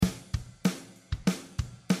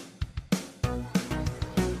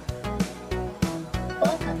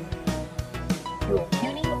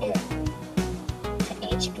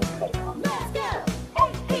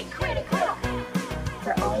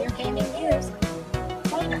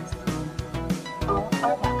podcast. All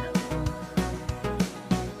are welcome.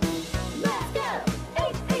 Let's go!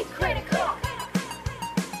 HP Critical!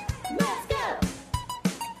 Let's go!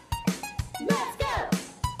 Let's go!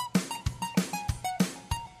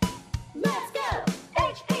 Let's go!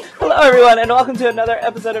 HP Critical! Hello everyone, and welcome to another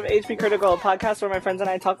episode of HP Critical, a podcast where my friends and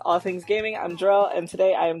I talk all things gaming. I'm Jarrell, and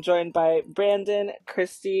today I am joined by Brandon,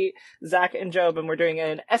 Christy, Zach, and Job, and we're doing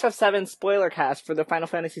an FF7 spoiler cast for the Final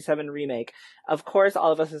Fantasy VII Remake. Of course,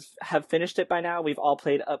 all of us have finished it by now. We've all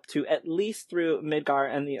played up to at least through Midgar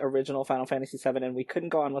and the original Final Fantasy VII, and we couldn't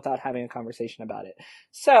go on without having a conversation about it.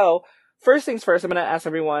 So, first things first, I'm going to ask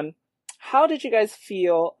everyone, how did you guys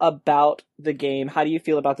feel about the game? How do you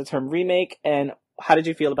feel about the term remake, and how did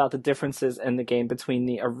you feel about the differences in the game between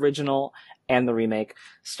the original and the remake?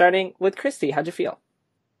 Starting with Christy, how'd you feel?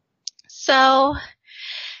 So,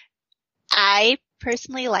 I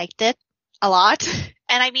personally liked it a lot.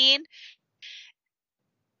 And I mean,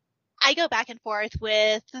 I go back and forth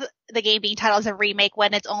with the game being titled as a remake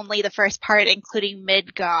when it's only the first part, including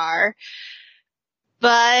Midgar.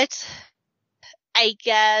 But, I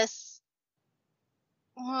guess,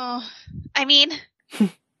 well, I mean,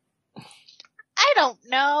 I don't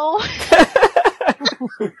know.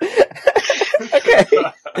 Okay.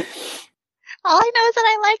 All I know is that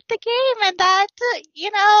I liked the game and that,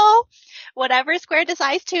 whatever Square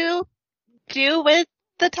decides to do with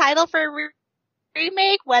the title for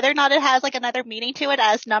remake, whether or not it has like another meaning to it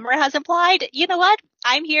as Number has implied, you know what?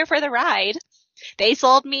 I'm here for the ride. They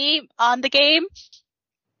sold me on the game.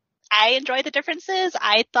 I enjoyed the differences.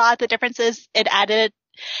 I thought the differences, it added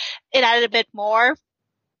a bit more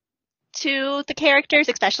to the characters,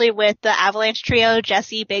 especially with the Avalanche trio,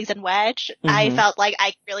 Jesse, Biggs, and Wedge. Mm-hmm. I felt like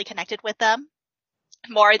I really connected with them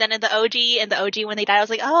more than in the OG. In the OG, when they died, I was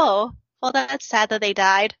like, oh, well, that's sad that they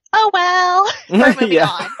died. Oh, well. We're moving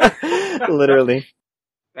on. Literally.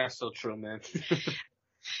 That's so true, man.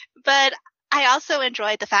 But I also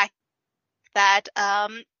enjoyed the fact that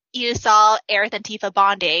you saw Aerith and Tifa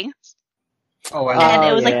bonding. Oh, And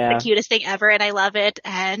it was yeah. like the cutest thing ever, and I love it.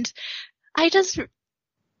 And I just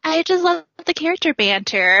love the character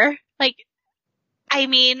banter. Like, I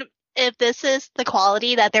mean, if this is the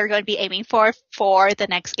quality that they're going to be aiming for the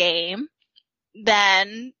next game,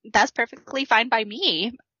 then that's perfectly fine by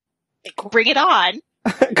me. Bring it on.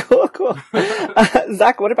 Cool.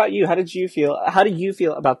 Zach, what about you? How do you feel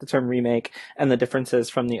about the term remake and the differences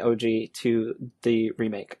from the OG to the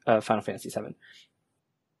remake of Final Fantasy VII?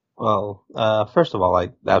 Well, first of all, I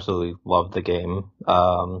absolutely loved the game.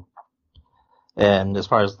 And as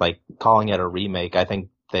far as, like, calling it a remake, I think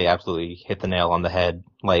they absolutely hit the nail on the head.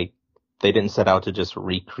 Like, they didn't set out to just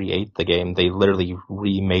recreate the game. They literally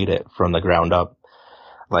remade it from the ground up.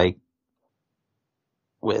 Like,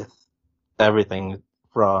 with everything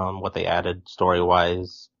from what they added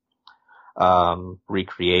story-wise,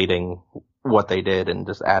 recreating what they did and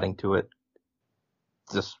just adding to it,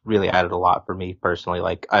 just really added a lot for me personally.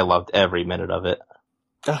 Like, I loved every minute of it.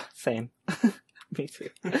 Same. Me too.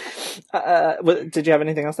 Did you have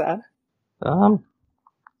anything else to add?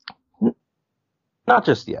 Not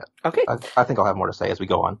just yet. Okay. I think I'll have more to say as we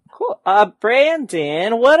go on. Cool.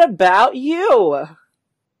 Brandon, what about you?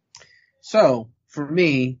 So, for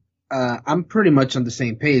me, I'm pretty much on the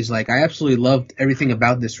same page. Like, I absolutely loved everything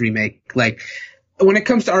about this remake. Like, when it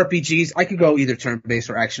comes to RPGs, I could go either turn-based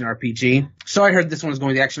or action RPG. So I heard this one was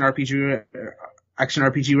going the action RPG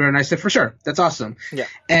route, and I said, for sure, that's awesome. Yeah.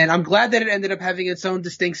 And I'm glad that it ended up having its own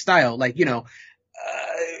distinct style. Like,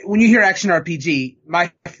 when you hear action RPG,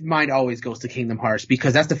 my mind always goes to Kingdom Hearts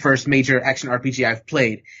because that's the first major action RPG I've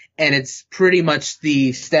played. And it's pretty much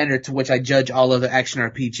the standard to which I judge all of the action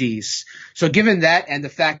RPGs. So given that and the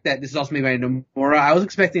fact that this is also made by Nomura, I was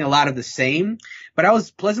expecting a lot of the same, but I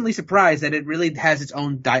was pleasantly surprised that it really has its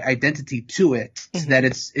own identity to it, that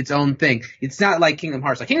it's its own thing. It's not like Kingdom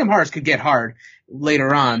Hearts. Like, Kingdom Hearts could get hard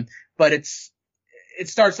later on, but it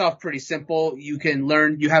starts off pretty simple. You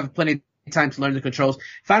have plenty of time to learn the controls.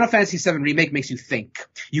 Final Fantasy VII Remake makes you think.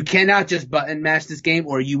 You cannot just button mash this game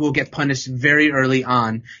or you will get punished very early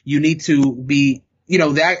on. You need to be, the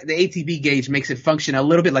ATB gauge makes it function a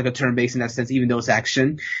little bit like a turn-based in that sense, even though it's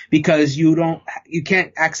action, because you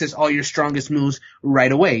can't access all your strongest moves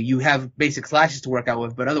right away. You have basic slashes to work out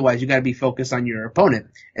with, but otherwise you gotta be focused on your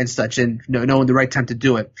opponent and such and knowing the right time to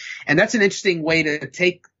do it. And that's an interesting way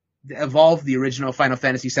to evolve the original Final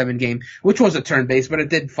Fantasy VII game, which was a turn-based, but it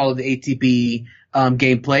did follow the ATB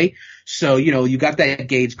gameplay. So, you got that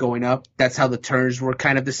gauge going up. That's how the turns were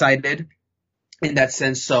kind of decided in that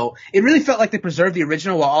sense. So it really felt like they preserved the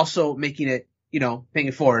original while also making it, paying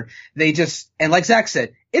it forward. And like Zach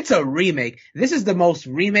said, it's a remake. This is the most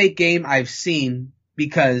remake game I've seen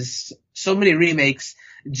because so many remakes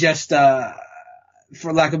just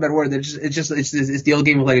for lack of a better word, it's the old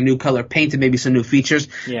game with like a new color paint and maybe some new features.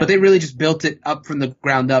 Yeah. But they really just built it up from the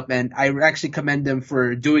ground up, and I actually commend them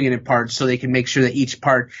for doing it in parts so they can make sure that each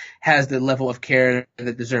part has the level of care that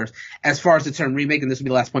it deserves. As far as the term remake, and this will be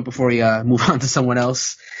the last point before we move on to someone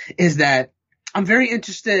else, is that I'm very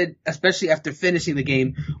interested, especially after finishing the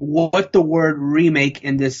game, what the word remake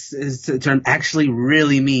in this term actually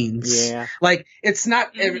really means. Yeah. Like, it's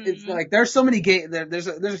not, it's like, there's so many games, there's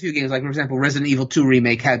a few games, like, for example, Resident Evil 2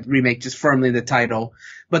 remake had remake just firmly in the title,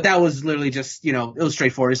 but that was literally just, it was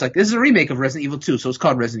straightforward. It's like, this is a remake of Resident Evil 2, so it's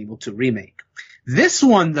called Resident Evil 2 Remake. This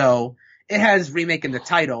one, though, it has remake in the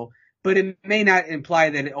title, but it may not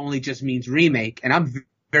imply that it only just means remake, and I'm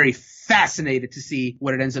very fascinated to see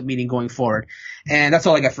what it ends up meaning going forward. And that's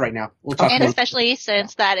all I got for right now. We'll talk And more. especially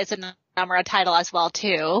since that is a Nomura title as well, too.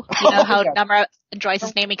 You know how God. Nomura enjoys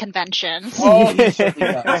his naming conventions. Oh, he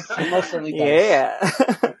certainly does. He most certainly does.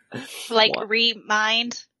 Yeah. Like, What?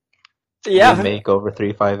 Remind. Yeah. Remake over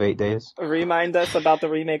 358 days. Remind us about the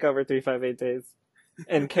remake over 358 days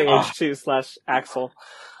in KH2/Axel.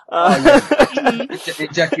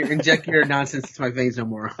 Inject your nonsense into my veins no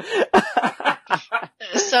more.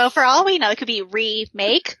 So for all we know, it could be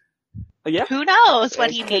remake. Yeah. Who knows what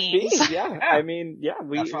It he could be, means? yeah. I mean, yeah,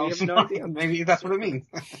 we have no idea. Maybe that's what it means.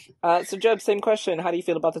 So, Job, same question. How do you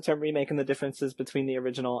feel about the term remake and the differences between the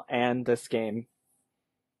original and this game?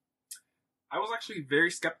 I was actually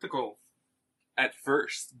very skeptical at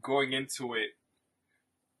first going into it.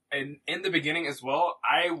 And in the beginning as well,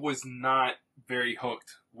 I was not very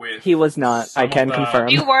hooked with... He was not. some I can of the- confirm.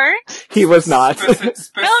 You weren't? He was not.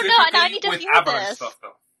 Specifically No, I need to with hear Avalanche this. stuff,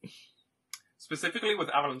 though. Specifically with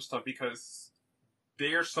Avalanche stuff, because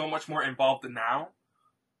they are so much more involved now.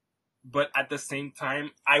 But at the same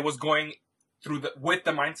time, I was going through with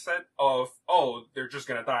the mindset of, oh, they're just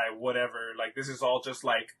gonna die, whatever. Like, this is all just,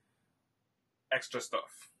 like, extra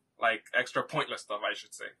stuff. Like, extra pointless stuff, I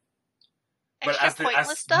should say. But Extra as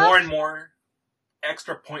pointless stuff? more and more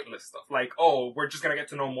extra pointless stuff, like, oh, we're just gonna get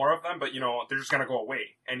to know more of them, but, they're just gonna go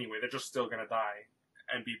away anyway. They're just still gonna die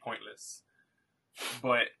and be pointless.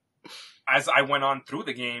 But as I went on through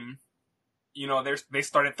the game, they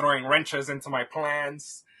started throwing wrenches into my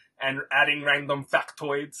plans and adding random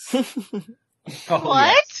factoids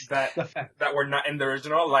What? that were not in the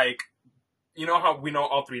original. Like, you know how we know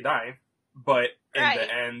all three die, but in Right.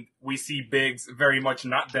 the end, we see Biggs very much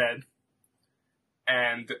not dead.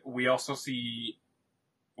 And we also see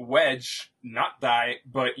Wedge not die,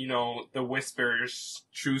 but, the Whispers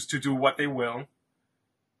choose to do what they will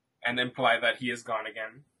and imply that he is gone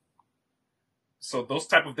again. So those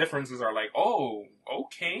type of differences are like, oh,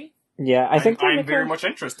 okay. Yeah, I think I'm very much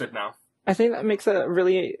interested now. I think that makes a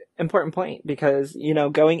really important point because,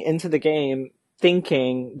 going into the game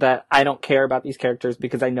thinking that I don't care about these characters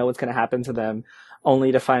because I know what's going to happen to them,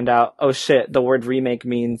 only to find out, oh shit, the word remake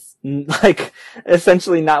means, like,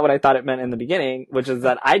 essentially not what I thought it meant in the beginning, which is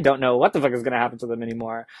that I don't know what the fuck is going to happen to them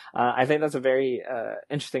anymore. I think that's a very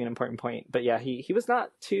interesting and important point. But yeah, he was not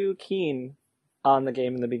too keen on the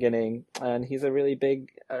game in the beginning, and he's a really big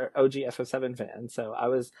OG FF7 fan, so I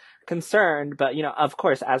was concerned, but, of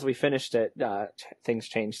course, as we finished it, things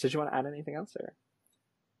changed. Did you want to add anything else, or?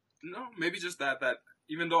 No, maybe just that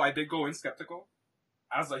even though I did go in skeptical,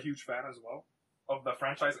 as a huge fan as well, of the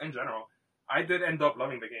franchise in general, I did end up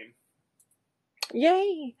loving the game.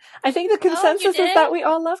 Yay! I think the consensus is did? that we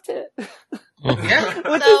all loved it. Yeah.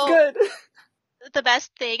 Which So- is good. The best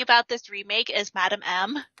thing about this remake is Madam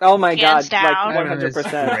M. Oh my Hands god, down. like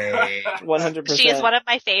 100%. 100%. She is one of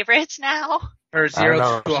my favorites now. Her I 0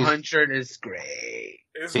 don't to know. 100 is great.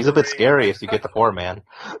 It's He's a bit great. scary if you get the poor man.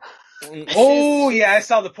 Oh, yeah, I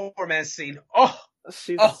saw the poor man scene. Oh,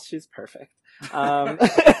 She's perfect. Um,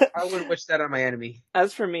 I wouldn't wish that on my enemy.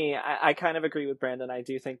 As for me, I kind of agree with Brandon. I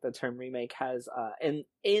do think the term remake has,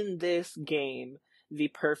 in this game, the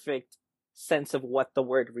perfect sense of what the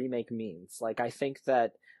word remake means. Like, I think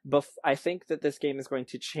that this game is going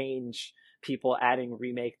to change people adding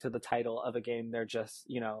remake to the title of a game they're just,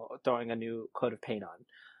 throwing a new coat of paint on.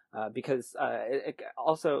 Because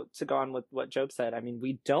also, to go on with what Job said, I mean,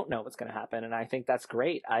 we don't know what's going to happen, and I think that's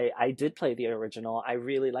great. I did play the original. I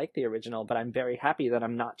really like the original, but I'm very happy that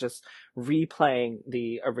I'm not just replaying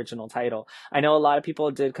the original title. I know a lot of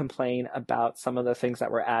people did complain about some of the things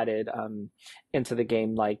that were added into the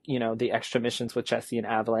game, like, the extra missions with Jesse and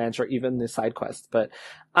Avalanche, or even the side quests, but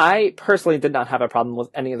I personally did not have a problem with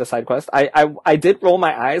any of the side quests. I did roll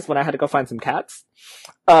my eyes when I had to go find some cats.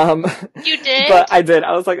 You did? But I did.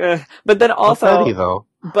 I was like, ugh. But then also, Already, though.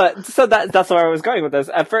 but so that's where I was going with this.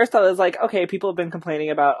 At first, I was like, okay, people have been complaining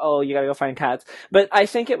about, oh, you gotta go find cats. But I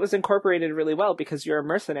think it was incorporated really well because you're a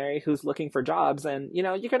mercenary who's looking for jobs, and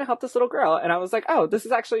you're gonna help this little girl. And I was like, oh, this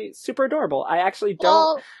is actually super adorable. I actually don't.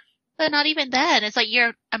 Well, but not even then. It's like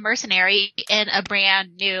you're a mercenary in a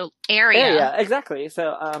brand new area. Yeah, exactly.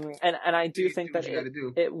 So, and I do think that what you gotta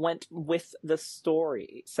do. it went with the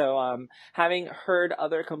story. So, having heard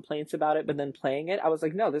other complaints about it, but then playing it, I was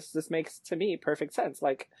like, no, this makes to me perfect sense.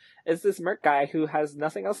 Like, is this merc guy who has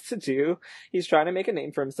nothing else to do? He's trying to make a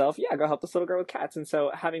name for himself. Yeah, go help this little girl with cats. And so,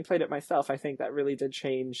 having played it myself, I think that really did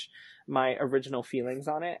change my original feelings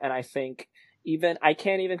on it. And I think I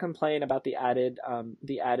can't even complain about the added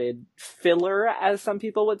filler, as some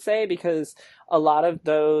people would say, because a lot of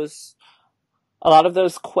those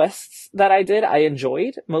quests that I did, I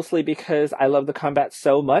enjoyed, mostly because I love the combat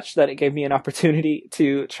so much that it gave me an opportunity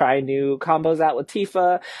to try new combos out with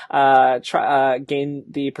Tifa, gain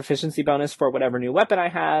the proficiency bonus for whatever new weapon I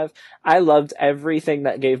have. I loved everything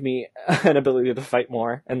that gave me an ability to fight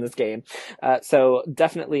more in this game. So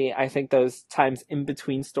definitely, I think those times in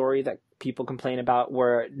between story that people complain about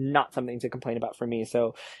were not something to complain about for me.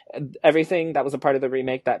 So everything that was a part of the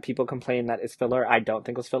remake that people complain that is filler, I don't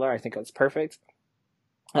think was filler. I think it was perfect.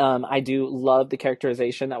 I do love the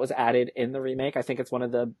characterization that was added in the remake. I think it's one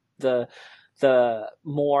of the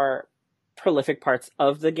more prolific parts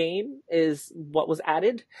of the game is what was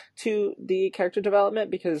added to the character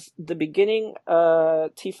development, because the beginning,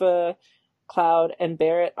 Tifa, Cloud, and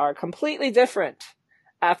Barret are completely different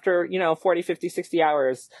after, 40, 50, 60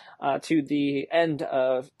 hours, to the end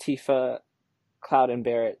of Tifa, Cloud, and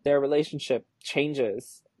Barret. Their relationship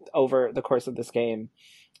changes over the course of this game.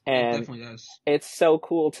 And It definitely does. it's so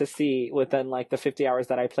cool to see within like the 50 hours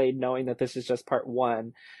that I played, knowing that this is just part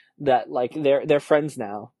one, that like they're friends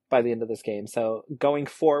now by the end of this game. So going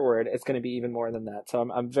forward, it's going to be even more than that. So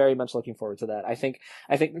I'm very much looking forward to that. I think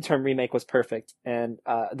the term remake was perfect, and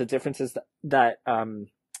the differences that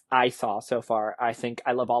I saw so far, I think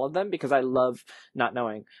I love all of them because I love not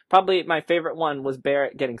knowing. Probably my favorite one was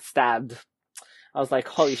Barret getting stabbed. I was like,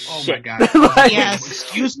 holy Oh shit. my god. Like, Yes.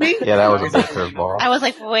 Excuse me? Yeah, that was a big curveball. I was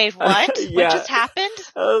like, wait, what? Yeah. What just happened?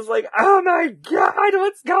 I was like, oh my god,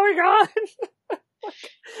 what's going on?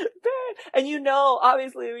 And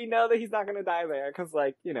obviously we know that he's not going to die there because,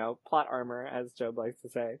 like, plot armor, as Job likes to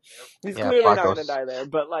say. He's Yeah, clearly plot not going to goes. die there,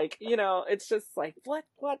 but like, it's just like, what?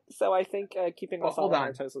 So I think keeping Well, us all hold on on.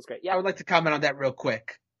 our toes was great. I Yeah. would like to comment on that real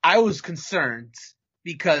quick. I was concerned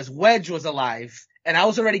because Wedge was alive, and I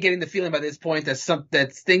was already getting the feeling by this point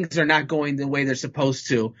that things are not going the way they're supposed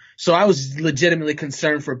to. So I was legitimately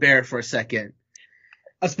concerned for Barret for a second,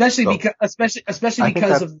 especially So, because I think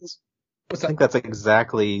because of that's- what's I up? think that's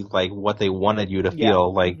exactly like what they wanted you to Yeah.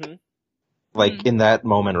 feel like. Mhm. Like in that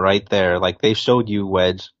moment right there, like they showed you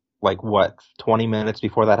Wedge, like what, 20 minutes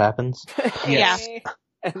before that happens? Yes.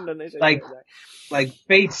 And then they should Like- Like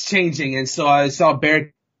fate's changing, and so I saw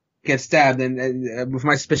Barret get stabbed, and with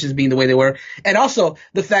my suspicions being the way they were, and also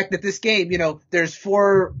the fact that this game, there's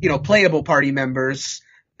 4, playable party members,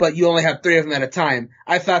 but you only have 3 of them at a time.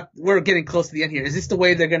 I thought we're getting close to the end here. Is this the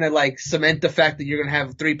way they're gonna like cement the fact that you're gonna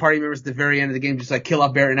have 3 party members at the very end of the game, just like kill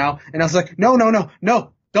off Barret now? And I was like, no,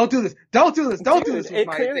 don't do this, don't do this. Dude, was it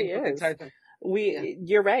my clearly thing for the is. entire time.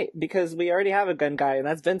 You're right, because we already have a gun guy, and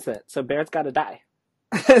that's Vincent, so Barrett's gotta die.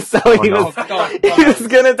 So Oh, he no. was, Don't he was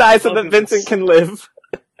gonna die so Don't that do Vincent this. can live.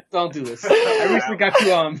 Don't do this. I recently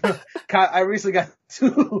got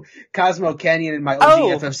to Cosmo Canyon in my OG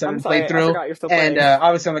Oh, I'm FF7 sorry, I playthrough. forgot you're still And playing.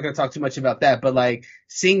 obviously I'm not going to talk too much about that, but like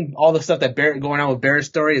seeing all the stuff that going on with Barret's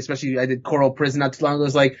story, especially I did Coral Prison not too long ago,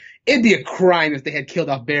 was like, it'd be a crime if they had killed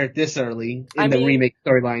off Barret this early in the remake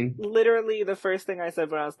storyline. Literally, the first thing I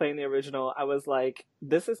said when I was playing the original, I was like,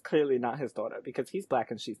 this is clearly not his daughter, because he's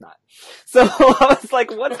black and she's not. So I was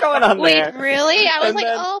like, what's going on Wait, there? really? I was And like,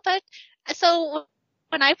 then- oh, but so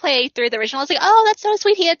when I played through the original, I was like, oh, that's so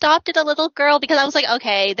sweet. He adopted a little girl, because I was like,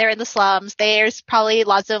 okay, they're in the slums. There's probably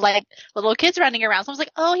lots of like little kids running around. So I was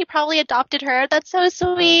like, oh, he probably adopted her. That's so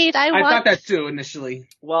sweet. I I want. thought that too initially.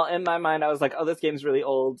 Well, in my mind, I was like, oh, this game's really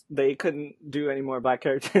old. They couldn't do any more black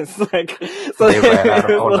characters. Like, so They ran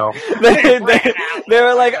out of, oh no. they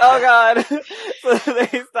were like, oh god. So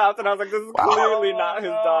they stopped, and I was like, this is Wow. clearly not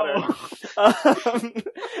his daughter.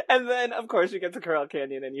 And then, of course, you get to Coral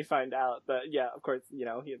Canyon, and you find out that, yeah, of course, he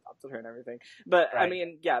adopted her and everything. But, I Right.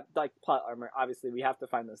 mean, yeah, like, plot armor, obviously, we have to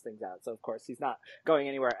find those things out. So, of course, he's not going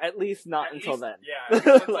anywhere. At least not At until least- then. Yeah, at least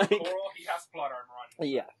until Like- Coral, he has plot armor on.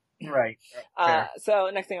 Yeah. Right. So,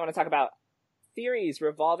 next thing I want to talk about theories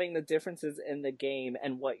revolving the differences in the game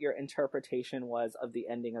and what your interpretation was of the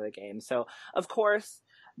ending of the game. So, of course,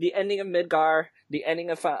 the ending of Midgar, the ending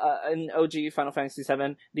of in OG Final Fantasy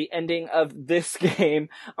VII, the ending of this game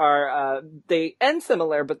are they end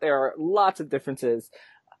similar, but there are lots of differences.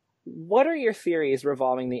 What are your theories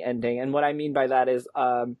revolving the ending? And what I mean by that is,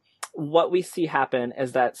 what we see happen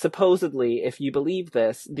is that supposedly, if you believe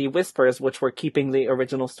this, the Whispers, which were keeping the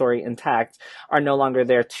original story intact, are no longer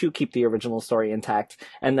there to keep the original story intact.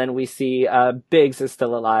 And then we see Biggs is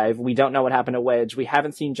still alive. We don't know what happened to Wedge. We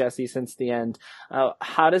haven't seen Jessie since the end.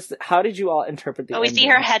 How did you all interpret the But we ending? see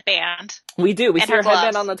her headband. We do. We and see her her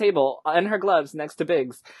headband gloves. on the table and her gloves next to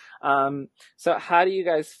Biggs. So how do you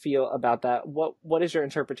guys feel about that? What is your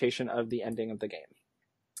interpretation of the ending of the game?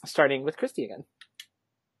 Starting with Christy again.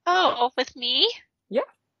 Oh, with me? Yeah.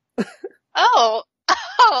 Oh,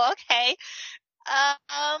 okay.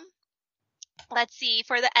 Let's see.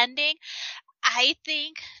 For the ending, I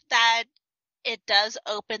think that it does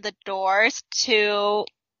open the doors to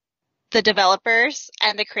the developers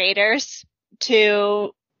and the creators to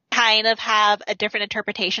kind of have a different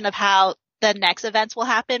interpretation of how the next events will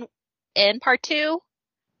happen in part 2.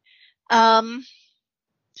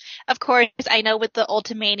 Of course, I know with the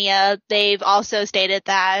Ultimania, they've also stated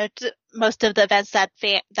that most of the events that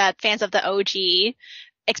fans of the OG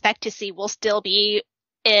expect to see will still be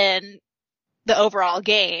in the overall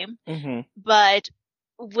game. Mm-hmm. But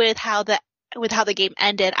with how the game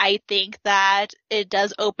ended, I think that it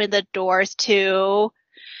does open the doors to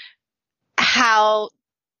how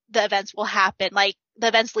the events will happen, like the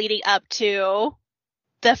events leading up to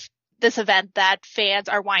this event that fans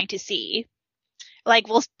are wanting to see. Like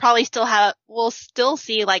we'll still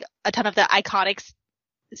see like a ton of the iconic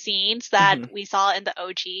scenes that we saw in the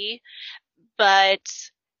OG, but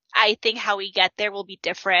I think how we get there will be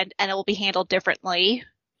different and it will be handled differently.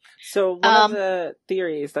 So one of the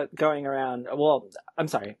theories that going around, well, I'm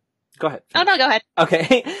sorry. Go ahead. Oh no, go ahead.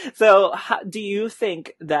 Okay. So do you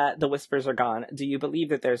think that the Whispers are gone? Do you believe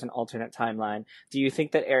that there's an alternate timeline? Do you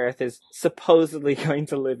think that Aerith is supposedly going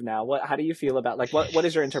to live now? How do you feel about, like, what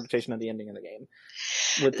is your interpretation of the ending of the game?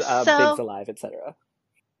 With Biggs alive, etc.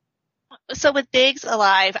 So with Biggs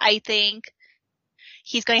alive, I think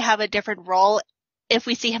he's going to have a different role. If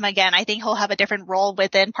we see him again, I think he'll have a different role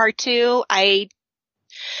within part 2. I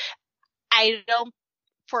don't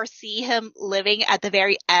foresee him living at the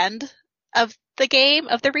very end of the game,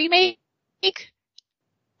 of the remake.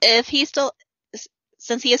 If he's still,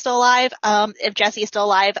 since he is still alive, if Jessie is still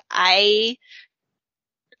alive, I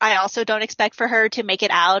also don't expect for her to make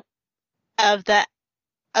it out of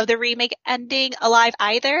the remake ending alive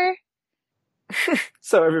either.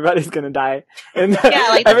 So everybody's gonna die. And Yeah,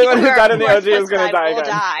 like everyone who people died in the who are OG is gonna supposed to die will again.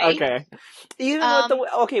 die. Okay. Even with the,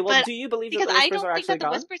 okay, well, but do you believe that Because the I Whispers don't are think actually that the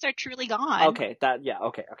gone? Whispers are truly gone. Okay,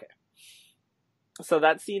 okay. So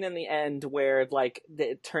that scene in the end where, like,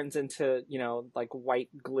 it turns into, like, white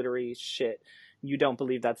glittery shit, you don't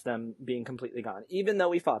believe that's them being completely gone, even though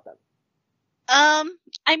we fought them.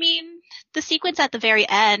 I mean, the sequence at the very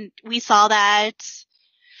end, we saw that,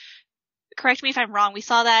 correct me if I'm wrong, we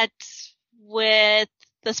saw that with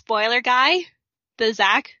the spoiler guy, the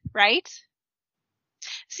Zack, right?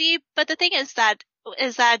 See, but the thing is that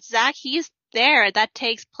Zack, he's there. That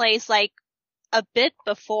takes place like a bit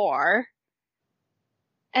before.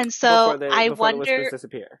 And so before I the wonder, Whispers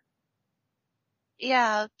disappear.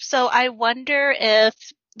 yeah, so I wonder if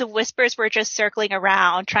the Whispers were just circling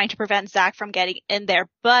around trying to prevent Zack from getting in there,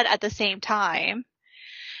 but at the same time,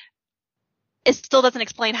 it still doesn't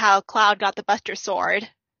explain how Cloud got the Buster Sword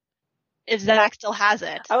if Zack still has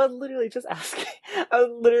it. I was literally just asking,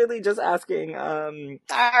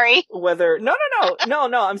 Sorry. whether, no,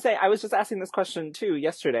 I'm saying, I was just asking this question too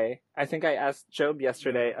yesterday. I think I asked Job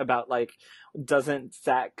yesterday about, like, doesn't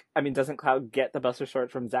Cloud get the Buster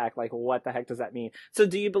Sword from Zack? Like, what the heck does that mean? So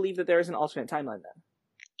do you believe that there is an alternate timeline then?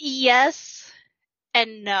 Yes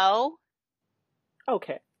and no.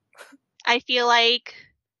 Okay. I feel like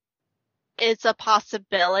it's a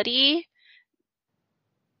possibility,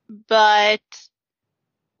 but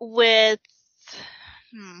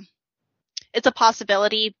it's a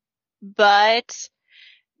possibility, but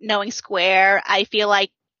knowing Square, I feel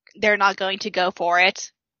like they're not going to go for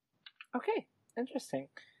it. Okay. Interesting.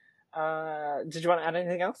 Did you want to add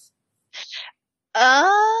anything else?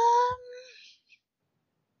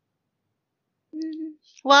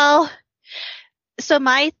 Well, so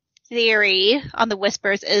my theory on the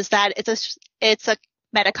Whispers is that it's a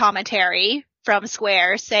meta commentary from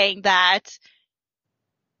Square saying that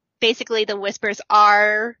basically the Whispers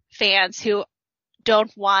are fans who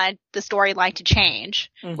don't want the storyline to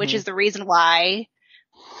change, which is the reason why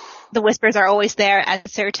the whispers are always there at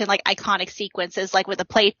certain like iconic sequences, like with the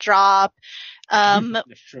plate drop.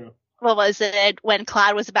 That's true. What was it when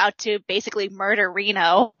Cloud was about to basically murder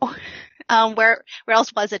Reno? Where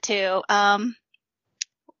else was it too?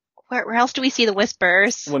 Where else do we see the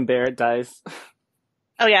whispers? When Barrett dies.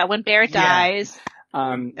 Oh yeah, when Barrett Yeah. dies.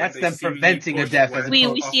 That's They them seemingly preventing a push death away as We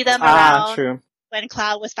opposed see them Ah, around true. when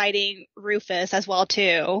Cloud was fighting Rufus as well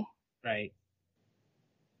too. Right.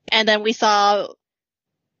 And then we saw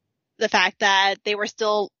the fact that they were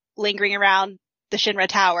still lingering around the Shinra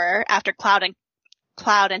Tower after Cloud and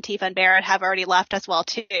Tifa and Barrett have already left as well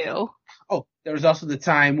too. Oh, there was also the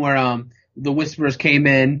time where the Whisperers came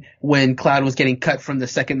in when Cloud was getting cut from the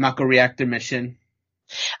second Mako reactor mission.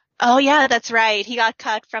 Oh yeah, that's right. He got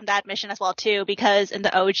cut from that mission as well too because in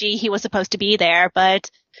the OG he was supposed to be there, but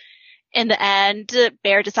in the end,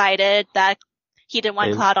 Bear decided that he didn't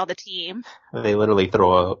want They- Cloud on the team. They literally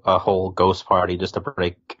throw a whole ghost party just to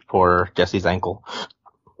break poor Jesse's ankle.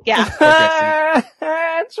 Yeah.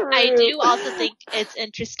 True. I do also think it's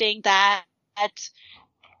interesting that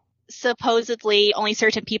supposedly only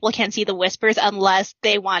certain people can see the whispers unless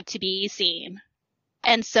they want to be seen.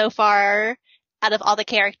 And so far, out of all the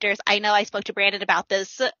characters, I know I spoke to Brandon about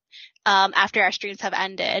this after our streams have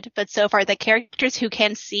ended, but so far the characters who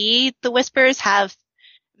can see the whispers have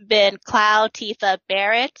been Cloud, Tifa,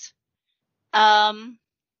 Barrett,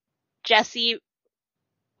 Jesse,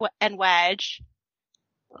 and Wedge.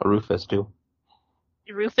 Rufus too.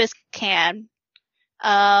 Rufus can.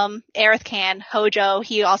 Aerith can. Hojo,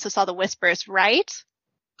 he also saw the whispers, right?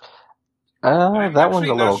 I'm That one's actually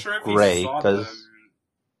a not little sure if he gray saw because them.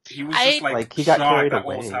 He was just Like, he got shocked carried at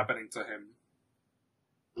what was away. happening to him.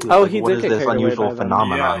 Oh, he what did is get this carried away unusual by them.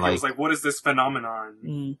 phenomenon? Yeah, he like, was like, "What is this phenomenon?"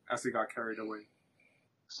 Mm. As he got carried away.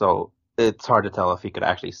 so it's hard to tell if he could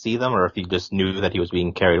actually see them or if he just knew that he was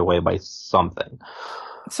being carried away by something.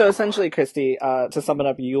 So essentially, Christy, to sum it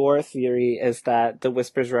up, your theory is that the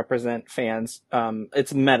Whispers represent fans.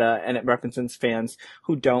 It's meta, and it represents fans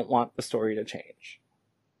who don't want the story to change.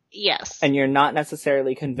 Yes. And you're not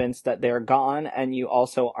necessarily convinced that they're gone, and you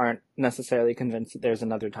also aren't necessarily convinced that there's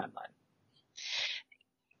another timeline.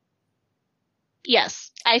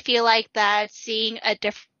 Yes. I feel like that seeing a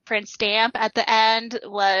different stamp at the end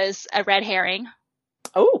was a red herring.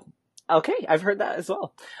 Oh, okay. I've heard that as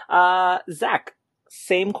well. Zach,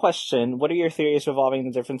 same question. What are your theories revolving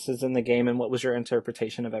the differences in the game, and what was your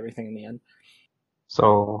interpretation of everything in the end?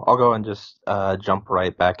 So I'll go and just jump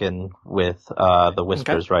right back in with the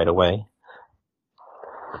whispers right away.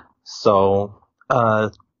 So,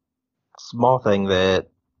 small thing that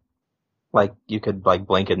like you could like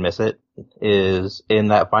blink and miss it is in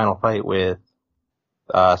that final fight with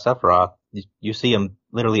Sephiroth. You see him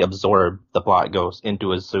literally absorb the plot ghost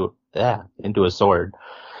into his into his sword.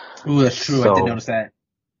 Ooh, that's true. I So- did notice that.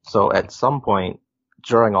 So at some point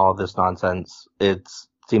during all of this nonsense, it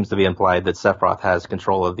seems to be implied that Sephiroth has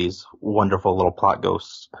control of these wonderful little plot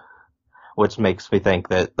ghosts, which makes me think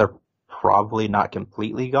that they're probably not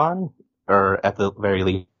completely gone, or at the very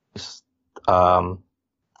least,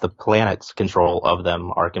 the planet's control of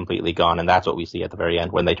them are completely gone, and that's what we see at the very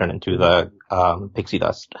end when they turn into the pixie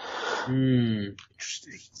dust.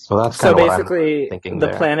 Interesting. So that's So kind of what I'm basically, thinking the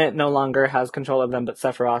there. planet no longer has control of them, but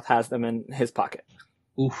Sephiroth has them in his pocket.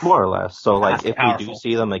 Oof. More or less. So like That's if we powerful. do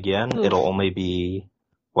see them again, Oof. it'll only be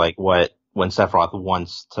like when Sephiroth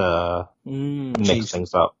wants to mix Jeez.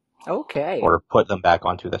 things up Okay. or put them back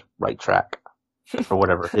onto the right track or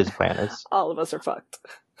whatever his plan is. All of us are fucked.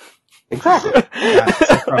 Exactly. Yeah,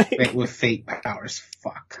 Sephiroth with fate powers.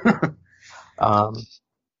 Fuck.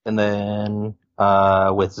 And then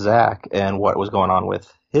with Zack and what was going on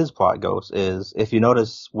with his plot ghost is if you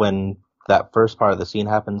notice when that first part of the scene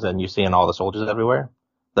happens and you're seeing all the soldiers everywhere,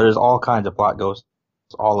 there's all kinds of plot ghosts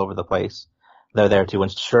all over the place. They're there to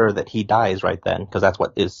ensure that he dies right then, because that's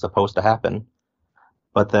what is supposed to happen.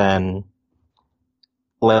 But then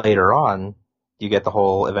later on, you get the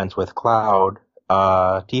whole events with Cloud,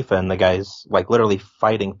 Tifa, and the guys like literally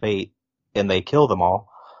fighting fate, and they kill them all,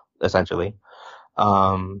 essentially.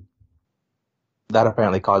 That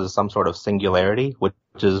apparently causes some sort of singularity, which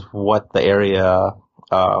is what the area,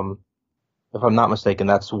 if I'm not mistaken,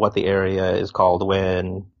 that's what the area is called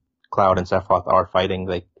when Cloud and Sephiroth are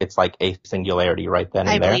fighting. It's like a singularity right then and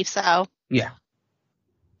I there. believe so. Yeah.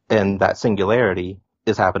 And that singularity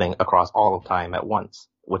is happening across all of time at once,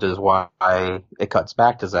 which is why it cuts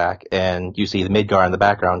back to Zack, and you see the Midgar in the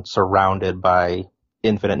background surrounded by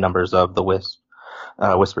infinite numbers of the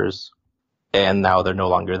Whispers. And now they're no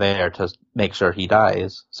longer there to make sure he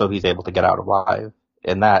dies, so he's able to get out alive.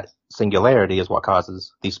 And that singularity is what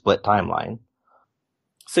causes the split timeline.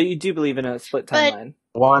 So you do believe in a split But- timeline?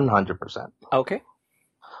 100%. Okay.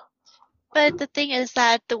 But the thing is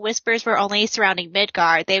that the whispers were only surrounding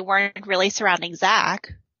Midgard. They weren't really surrounding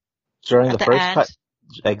Zack During at the the first end. cut,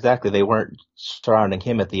 exactly, they weren't surrounding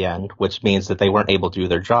him at the end, which means that they weren't able to do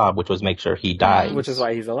their job, which was make sure he dies. Which is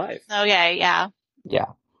why he's alive. Okay, yeah. Yeah,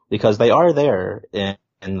 because they are there in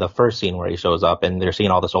the first scene where he shows up, and they're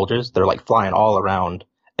seeing all the soldiers. They're like flying all around,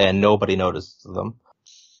 and nobody notices them.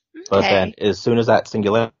 But Okay. then, as soon as that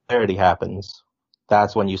singularity happens,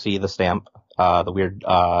 that's when you see the stamp, the weird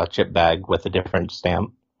chip bag with a different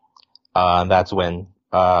stamp. That's when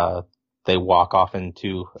they walk off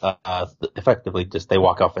into effectively just they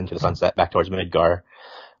walk off into the sunset back towards Midgar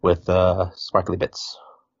with sparkly bits.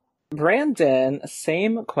 Brandon,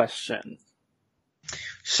 same question.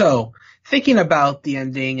 So, thinking about the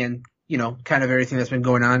ending and, kind of everything that's been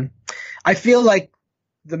going on, I feel like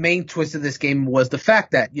the main twist of this game was the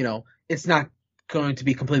fact that, it's not going to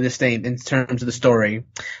be completely the same in terms of the story.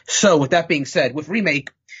 So, with that being said, with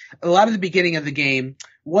Remake, a lot of the beginning of the game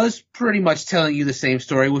was pretty much telling you the same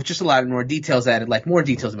story with just a lot more details added, like more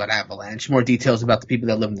details about Avalanche, more details about the people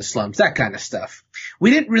that live in the slums, that kind of stuff.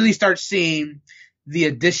 We didn't really start seeing the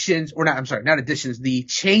additions, or not additions, the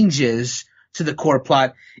changes to the core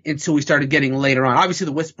plot until we started getting later on. Obviously,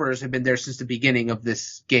 the Whisperers have been there since the beginning of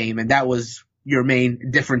this game, and that was your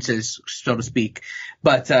main differences, so to speak.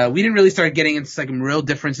 But we didn't really start getting into some real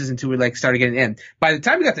differences until we started getting in. By the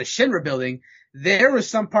time we got to Shinra building, there was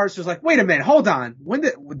some parts that was like, wait a minute, hold on.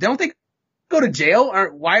 Don't they go to jail?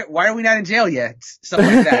 Or why are we not in jail yet? Stuff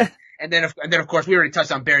like that. And then of course we already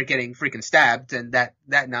touched on Barrett getting freaking stabbed and that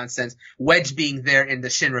nonsense. Wedge being there in the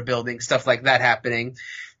Shinra building, stuff like that happening.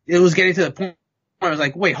 It was getting to the point where I was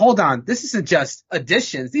like, wait, hold on. This isn't just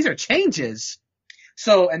additions. These are changes.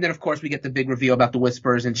 So, and then of course we get the big reveal about the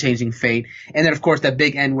Whispers and changing fate. And then of course that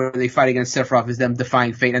big end where they fight against Sephiroth is them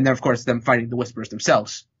defying fate. And then of course them fighting the Whispers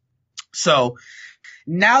themselves. So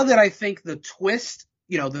now that I think the twist,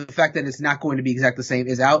 the fact that it's not going to be exactly the same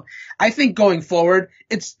is out, I think going forward,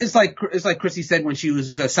 it's like Chrissy said when she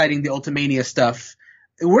was citing the Ultimania stuff.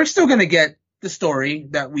 We're still going to get the story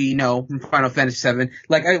that we know from Final Fantasy VII.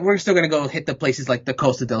 We're still going to go hit the places like the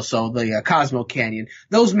Costa del Sol, the Cosmo Canyon.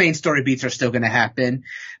 Those main story beats are still going to happen.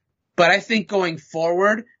 But I think going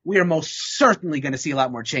forward, we are most certainly going to see a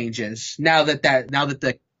lot more changes now that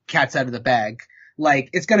the cat's out of the bag.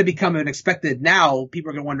 It's going to become unexpected now.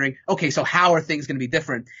 People are going to wondering, okay, so how are things going to be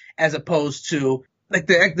different? As opposed to,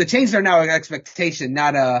 the changes are now an expectation,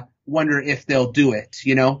 not a wonder if they'll do it,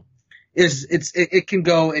 It can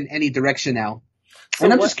go in any direction now. So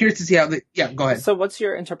And I'm just curious to see go ahead. So what's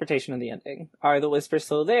your interpretation of the ending? Are the Whispers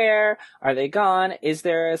still there? Are they gone? Is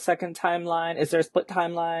there a second timeline? Is there a split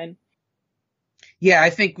timeline? Yeah,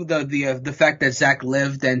 I think the fact that Zack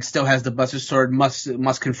lived and still has the Buster Sword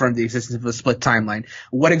must confirm the existence of a split timeline.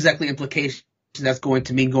 What exactly implications that's going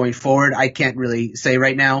to mean going forward, I can't really say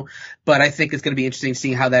right now, but I think it's going to be interesting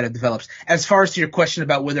seeing how that develops. As far as to your question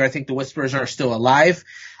about whether I think the Whisperers are still alive,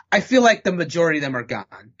 I feel like the majority of them are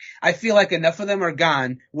gone. I feel like enough of them are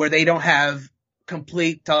gone where they don't have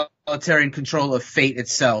complete totalitarian control of fate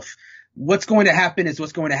itself. What's going to happen is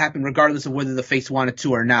what's going to happen regardless of whether the Fates wanted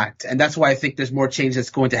to or not. And that's why I think there's more change that's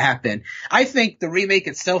going to happen. I think the remake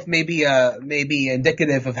itself may be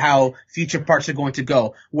indicative of how future parts are going to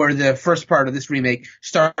go, where the first part of this remake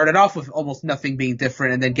started off with almost nothing being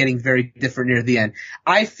different and then getting very different near the end.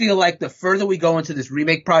 I feel like the further we go into this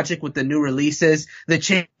remake project with the new releases, the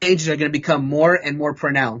changes are going to become more and more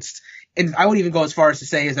pronounced. And I would even go as far as to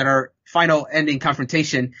say is that our final ending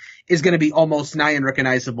confrontation is going to be almost nigh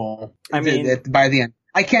unrecognizable. I mean, by the end,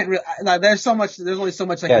 I can't. There's only so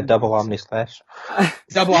much. Double Omni Slash.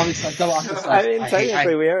 Double Omni Slash. I mean,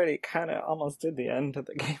 technically, we already kind of almost did the end of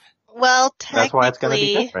the game. Well, That's why it's going to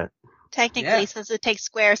be different. Technically, since it takes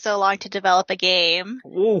Square so long to develop a game,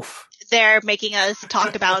 Oof. they're making us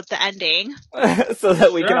talk about the ending. So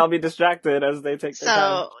that we can all be distracted as they take their time.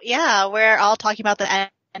 So, yeah, we're all talking about the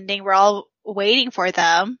ending. We're all waiting for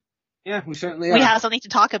them. Yeah, we certainly are. We have something to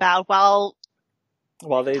talk about while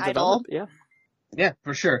they title. develop, yeah. Yeah,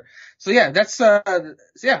 for sure. So yeah, that's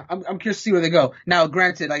I'm curious to see where they go. Now,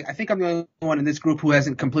 granted, I think I'm the only one in this group who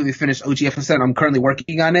hasn't completely finished OGFF7. I'm currently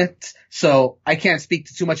working on it, so I can't speak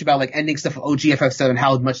too much about ending stuff of OGFF7,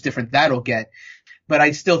 how much different that'll get. But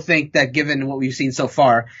I still think that given what we've seen so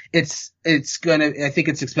far, I think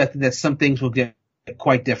it's expected that some things will get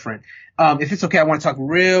quite different. If it's okay, I want to talk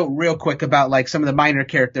real quick about some of the minor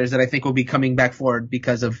characters that I think will be coming back forward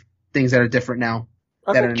because of things that are different now.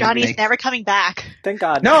 Okay. Johnny's never coming back. Thank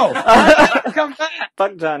God. No! Come back!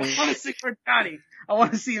 Fuck Johnny. I want to see for Johnny. I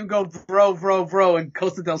want to see him go bro in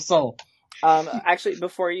Costa del Sol. Actually,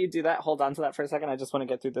 before you do that, hold on to that for a second. I just want to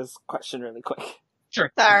get through this question really quick.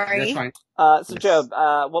 Sure. Sorry. That's fine. So Yes.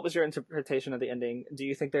 Job, what was your interpretation of the ending? Do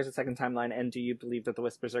you think there's a second timeline, and do you believe that the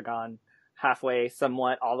Whispers are gone halfway,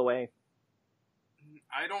 somewhat, all the way?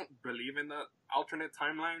 I don't believe in the alternate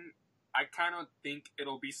timeline. I kind of think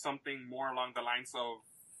it'll be something more along the lines of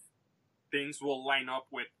things will line up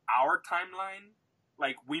with our timeline.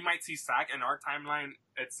 Like, we might see Zack in our timeline,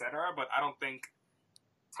 etc., but I don't think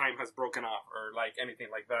time has broken off or, like, anything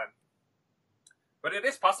like that. But it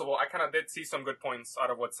is possible. I kind of did see some good points out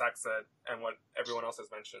of what Zack said and what everyone else has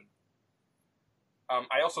mentioned.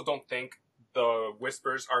 I also don't think the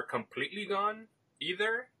Whispers are completely gone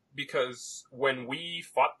either, because when we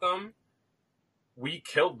fought them, we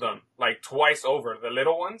killed them, like, twice over, the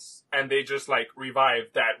little ones, and they just, like,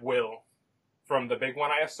 revived that Will from the big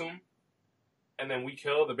one, I assume. And then we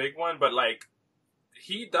killed the big one, but, like,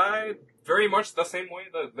 he died very much the same way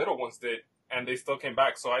the little ones did, and they still came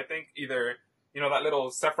back. So I think either, that little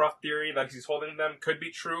Sephiroth theory that he's holding them could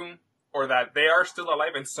be true, or that they are still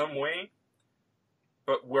alive in some way,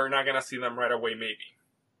 but we're not gonna see them right away, maybe.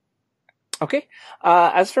 Okay.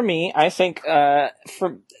 As for me, I think, so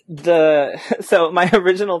my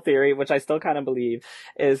original theory, which I still kind of believe,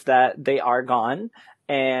 is that they are gone.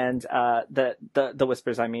 And, the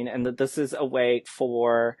Whispers, I mean, and that this is a way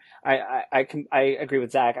for, I agree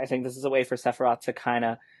with Zack. I think this is a way for Sephiroth to kind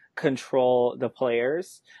of control the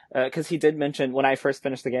players. Cause he did mention, when I first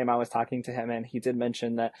finished the game, I was talking to him, and he did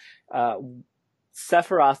mention that,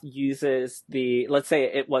 Sephiroth uses let's say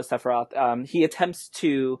it was Sephiroth, he attempts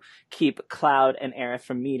to keep Cloud and Aerith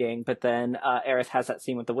from meeting, but then, Aerith has that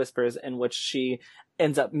scene with the Whispers in which she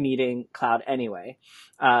ends up meeting Cloud anyway.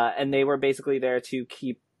 And they were basically there to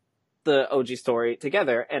keep the OG story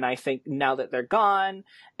together. And I think now that they're gone,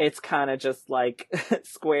 it's kind of just like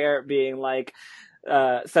Square being like,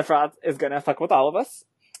 Sephiroth is gonna fuck with all of us.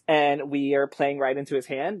 And we are playing right into his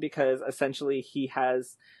hand, because essentially he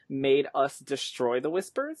has made us destroy the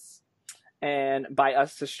Whispers. And by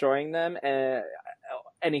us destroying them,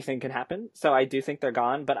 anything can happen. So I do think they're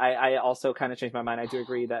gone, but I also kind of changed my mind. I do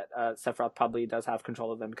agree that Sephiroth probably does have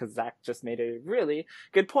control of them, because Zack just made a really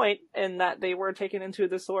good point in that they were taken into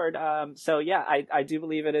the sword. So yeah, I do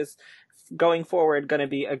believe it is going forward going to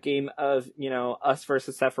be a game of, us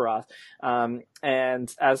versus Sephiroth.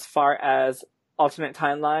 And as far as alternate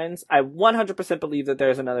timelines, I 100% believe that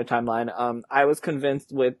there's another timeline. I was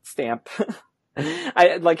convinced with Stamp.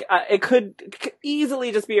 It could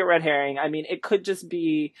easily just be a red herring. I mean, it could just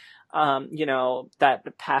be, that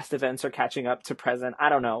past events are catching up to present. I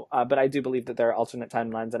don't know. But I do believe that there are alternate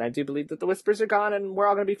timelines, and I do believe that the Whispers are gone and we're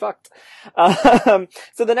all gonna be fucked.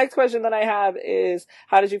 So the next question that I have is,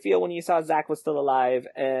 how did you feel when you saw Zack was still alive?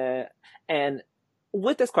 And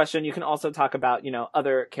with this question, you can also talk about,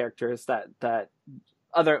 other characters that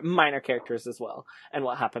other minor characters as well, and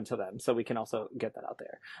what happened to them. So we can also get that out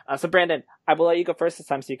there. So Brandon, I will let you go first this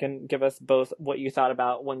time, so you can give us both what you thought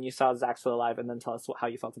about when you saw Zack still alive, and then tell us how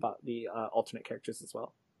you felt about the alternate characters as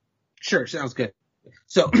well. Sure, sounds good.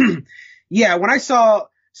 So, yeah, when I saw,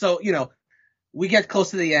 we get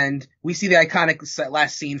close to the end. We see the iconic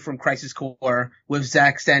last scene from Crisis Core with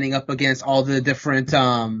Zack standing up against all the different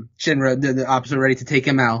Shinra, the ops are ready to take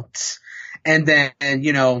him out. And then,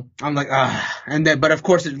 I'm like, but of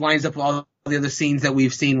course it lines up with all the other scenes that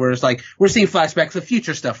we've seen where it's like, we're seeing flashbacks of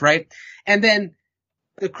future stuff, right? And then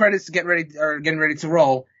the credits getting ready to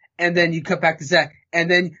roll. And then you cut back to Zack. And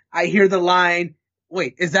then I hear the line,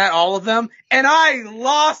 wait, is that all of them? And I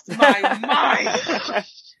lost my mind.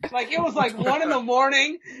 Like, it was like 1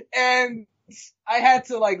 a.m, and I had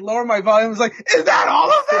to lower my volume. I was like, is that all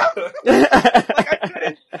of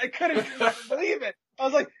them? I couldn't believe it. I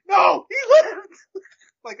was like, no, he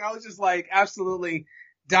lived. I was just absolutely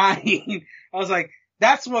dying. I was like,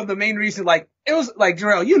 that's one of the main reasons, it was like,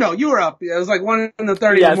 Jarrell, you were up. It was 1:30 in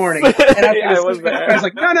the morning. And after I was there. I was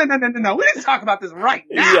like, no, we didn't talk about this right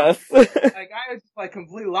now. Yes. I was just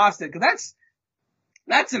completely lost it. Cause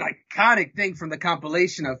that's an iconic thing from the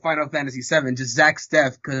compilation of Final Fantasy VII, just Zack's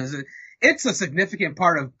death, cause it's a significant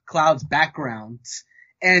part of Cloud's background.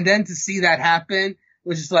 And then to see that happen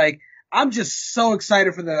was just I'm just so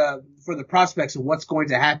excited for the prospects of what's going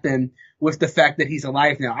to happen with the fact that he's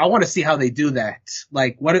alive now. I want to see how they do that.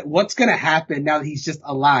 What's going to happen now that he's just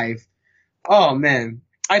alive? Oh man.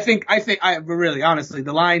 I think really, honestly,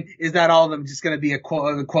 the line, is that all of them, just going to be a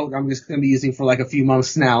quote I'm just going to be using for a few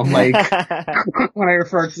months now. When I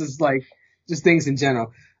refer to just things in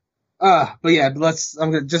general. But yeah, I'm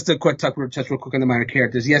going to just a quick touch real quick on the minor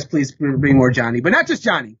characters. Yes, please bring more Johnny, but not just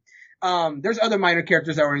Johnny. There's other minor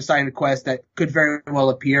characters that were inside the quest that could very well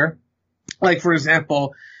appear. For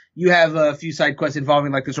example, you have a few side quests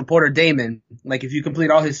involving like this reporter Damon. Like if you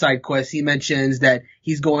complete all his side quests, he mentions that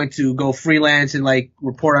he's going to go freelance and like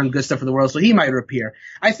report on good stuff for the world, so he might appear.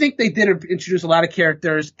 I think they did introduce a lot of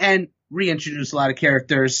characters and reintroduce a lot of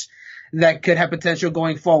characters that could have potential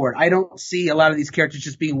going forward. I don't see a lot of these characters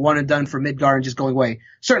just being one and done for Midgar and just going away.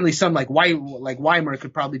 Certainly some like Weimer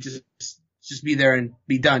could probably just be there and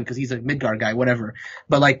be done because he's a Midgar guy, whatever.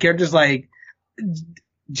 But like characters like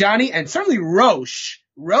Johnny and certainly Roche,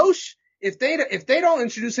 if they don't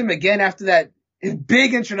introduce him again after that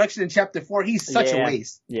big introduction in chapter 4, he's such a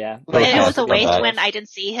waste. Yeah. Like, And it was a come waste back. when I didn't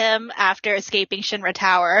see him after escaping Shinra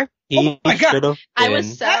Tower. He my God. should have I been.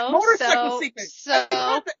 was That motorcycle so sequence.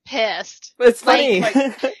 pissed. It's funny.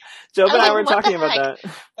 Like- Job and I was I like, were what talking the about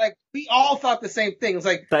that. Like we all thought the same thing. It's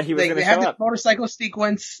like That he was they going to have show the up. motorcycle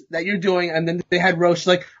sequence that you're doing, and then they had Roche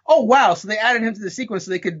like, oh wow, so they added him to the sequence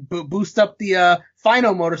so they could boost up the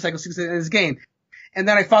final motorcycle sequence in this game. And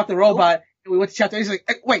then I fought the robot, and we went to chapter 8. He's like,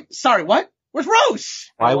 wait, sorry, what? Where's Roche?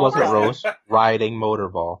 Why I won't wasn't lie. Rose riding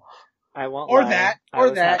Motorball? I won't Or lie. that, I or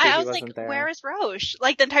was that. happy I he was like, wasn't there. where is Roche?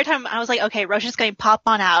 Like the entire time I was like, okay, Roche is going to pop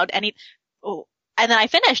on out, and and then I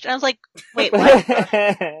finished, and I was like, wait, what?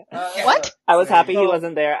 What? I was happy he So-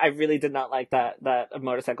 wasn't there. I really did not like that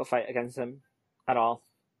motorcycle fight against him at all.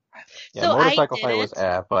 Yeah, So I motorcycle fight was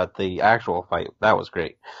didn't- but the actual fight, that was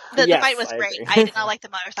great. The Yes, fight was I great. agree. I did not like the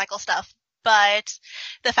motorcycle stuff, but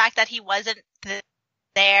the fact that he wasn't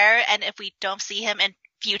there, and if we don't see him in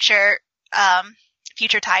future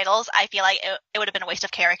titles, I feel like it would have been a waste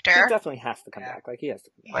of He character. definitely has to come Yeah. back. Like he has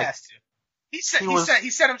to He come has to. He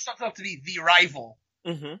set himself up to be the rival.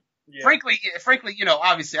 back. Mm-hmm. Yeah. Frankly, you know,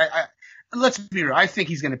 obviously, I let's be real. I think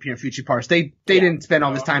he's going to appear in future parts. They didn't spend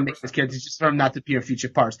all this time making this character just for him not to appear in future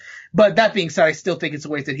parts. But that being said, I still think it's a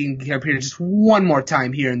waste that he can appear just one more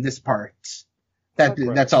time here in this part. Of course.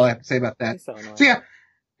 That's all I have to say about that. He's so annoying. So yeah,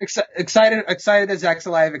 excited that Zach's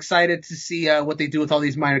alive. Excited to see what they do with all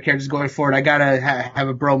these minor characters going forward. I gotta have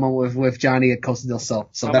a bro moment with Johnny at Costa del Sol.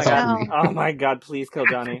 So Oh that's my all god. for me. Oh my god, please kill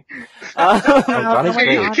Johnny. Johnny's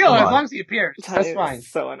Okay, you great. can kill him Come as on. long as he appears. Johnny That's fine.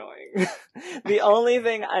 is so annoying. The only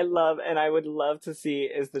thing I love and I would love to see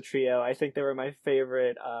is the trio. I think they were my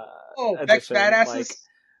favorite Oh, Beck's addition. badasses.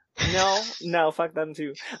 No, fuck them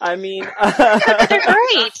too. I mean, They're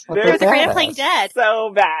great. But They're the great at badass. playing dead.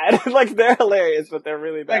 so bad. Like they're hilarious, but they're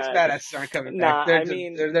really Beck's bad. badasses aren't coming Nah, back. I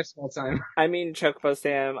mean- They're small time. I mean, Chocobo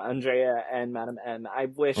Sam, Andrea, and Madam M. I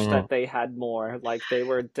wish Mhm. that they had more. Like, they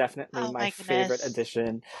were definitely Oh my my favorite goodness.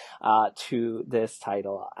 addition to this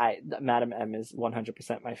title. Madam M is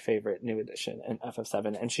 100% my favorite new addition in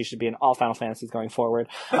FF7, and she should be in all Final Fantasies going forward.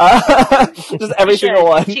 Just every She single should.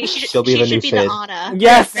 one. She'll be She the should new be Sid. the Anna.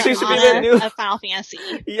 Yes, The she should be Anna the new. of Final Fantasy.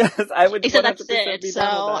 Yes, I would. Except that's 100% Sid, be so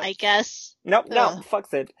down with that. I guess. Nope, no, Ugh. fuck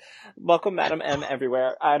Sid. Welcome Madam M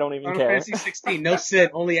everywhere. I don't even Final care. Fantasy 16, no Sid,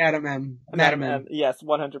 only Adam M. Madam M. Yes,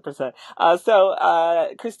 100%.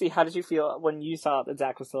 Christy, how did you feel when you saw that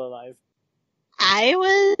Zach was still alive? I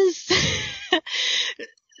was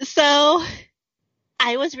so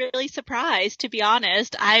I was really surprised, to be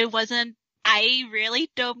honest. I really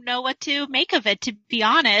don't know what to make of it, to be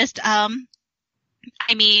honest.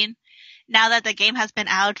 I mean, now that the game has been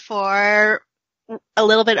out for a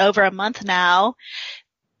little bit over a month now,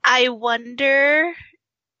 I wonder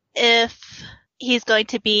if he's going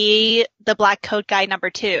to be the Black Coat guy number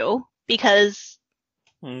 2, because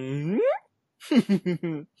Hmm?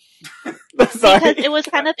 because Sorry. it was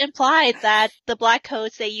kind of implied that the Black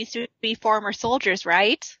Coats, they used to be former soldiers,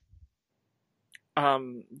 right?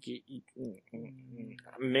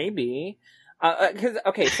 Maybe. Cause,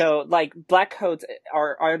 okay, so, like, Black Coats,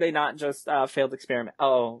 are they not just, failed experiment?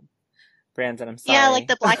 Oh, Brandon, I'm sorry. Yeah, like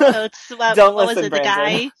the Black Coats. Don't what was listen, it? The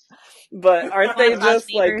Brandon. guy. But aren't they Lots of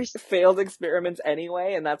just, like, neighbors. failed experiments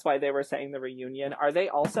anyway, and that's why they were saying the reunion? Are they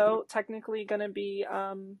also technically gonna be,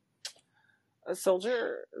 a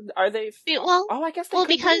soldier? Are they? Well, Oh, I guess they well, could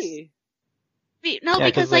because- be. no, Yeah,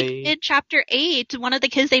 because 'cause like they- in chapter 8, one of the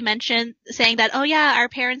kids they mentioned saying that, oh yeah, our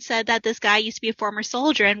parents said that this guy used to be a former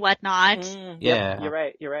soldier and whatnot. Mm, Yeah.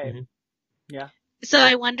 yep, you're right. Mhm. So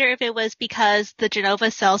I wonder if it was because the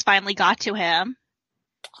Genova cells finally got to him.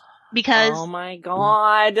 Because Oh my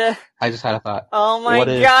god. I just had a thought. Oh my What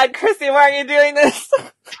if- god, Christy, why are you doing this?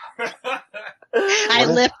 I What if-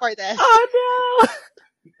 live for this. Oh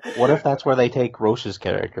What if that's where they take Roche's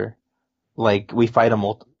character? Like, we fight him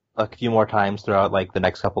a few more times throughout, like, the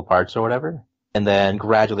next couple parts or whatever, and then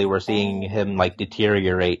gradually we're seeing him, like,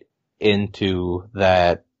 deteriorate into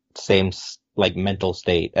that same, like, mental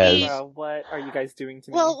state no. as... Bro, what are you guys doing to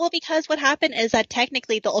me? Well, because what happened is that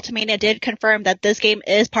technically the Ultimania did confirm that this game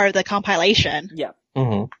is part of the compilation. yeah,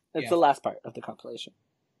 Mhm. it's Yeah. the last part of the compilation.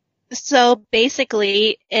 So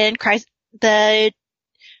basically, in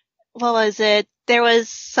what was it? There was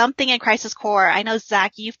something in Crisis Core. I know,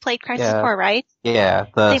 Zach, you've played Crisis Yeah. Core, right? Yeah,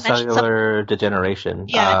 the They mentioned cellular degeneration.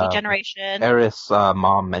 degeneration. Aerith's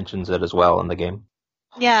mom mentions it as well in the game.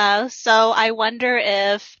 Yeah, so I wonder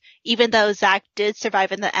if, even though Zach did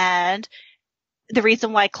survive in the end, the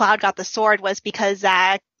reason why Cloud got the sword was because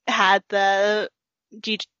Zach had the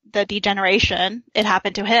degeneration. It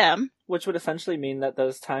happened to him. Which would essentially mean that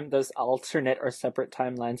those alternate or separate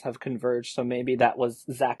timelines have converged. So maybe that was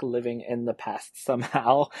Zach living in the past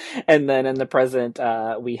somehow, and then in the present,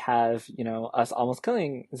 we have us almost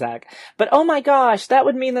killing Zach. But oh my gosh, that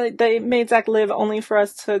would mean that they made Zach live only for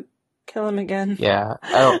us to kill him again. Yeah,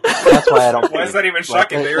 that's why I don't. Why is that even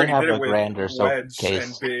shocking? Like, they already have did a it with grander Wedge case.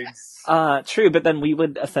 and Biggs. True, but then we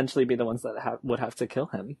would essentially be the ones that would have to kill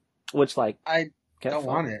him, which I don't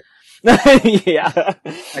want it. Yeah.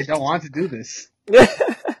 I don't want to do this.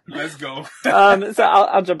 Let's go. So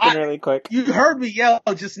I'll jump in really quick. You heard me yell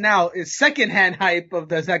just now. Is secondhand hype of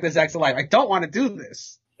the fact that Zach's alive. I don't want to do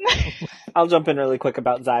this. I'll jump in really quick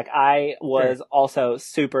about Zach. I was also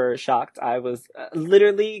super shocked. I was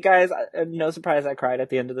literally, guys, no surprise I cried at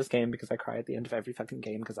the end of this game because I cry at the end of every fucking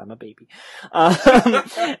game because I'm a baby.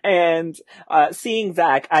 And seeing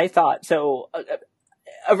Zach, I thought,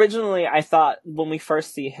 originally, I thought when we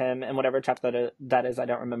first see him in whatever chapter that is, I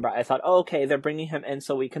don't remember. I thought, oh, okay, they're bringing him in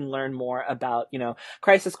so we can learn more about,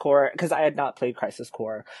 Crisis Core, because I had not played Crisis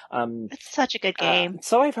Core. It's such a good game.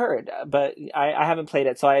 So I've heard, but I haven't played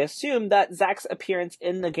it. So I assumed that Zach's appearance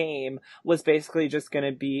in the game was basically just going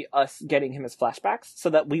to be us getting him as flashbacks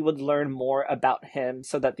so that we would learn more about him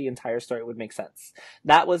so that the entire story would make sense.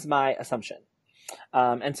 That was my assumption.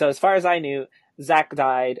 And so as far as I knew, Zach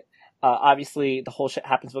died. Obviously, the whole shit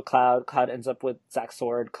happens with Cloud. Cloud ends up with Zach's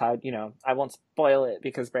sword. Cloud, I won't spoil it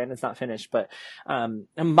because Brandon's not finished, but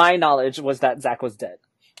my knowledge was that Zach was dead.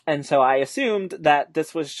 And so I assumed that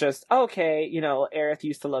this was just, okay, Aerith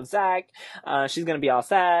used to love Zach. She's gonna be all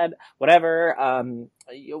sad, whatever.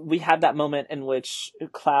 We have that moment in which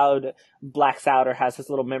Cloud blacks out or has his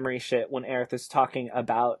little memory shit when Aerith is talking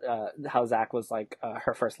about how Zach was like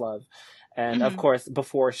her first love. And of course,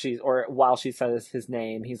 while she says his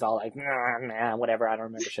name, he's all like, nah, whatever, I don't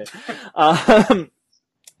remember shit.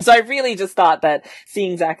 So I really just thought that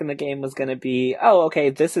seeing Zach in the game was gonna be, oh, okay,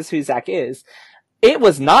 this is who Zach is. It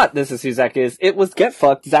was not this is who Zach is. It was get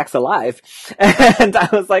fucked, Zach's alive. And I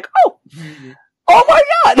was like, oh my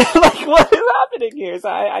god! Like, what is happening here? So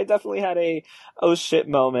I definitely had a oh shit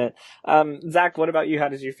moment. Zach, what about you? How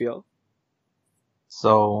did you feel?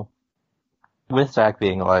 So, with Zach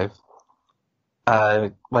being alive,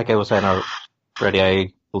 like I was saying already,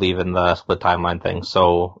 I believe in the split timeline thing.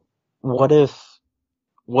 So, what if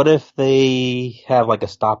they have like a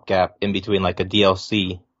stopgap in between like a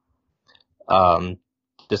DLC,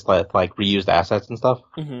 just like reused assets and stuff,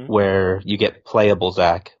 where you get playable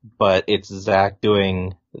Zach, but it's Zach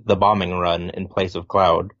doing the bombing run in place of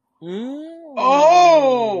Cloud.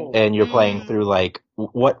 Oh! And you're playing through like,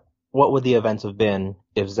 what would the events have been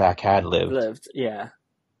if Zach had lived? Yeah.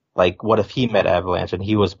 Like, what if he met Avalanche and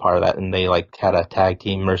he was part of that and they like had a tag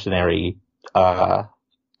team mercenary,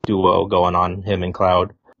 duo going on, him and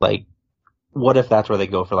Cloud? Like, what if that's where they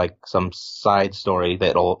go for like some side story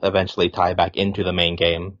that'll eventually tie back into the main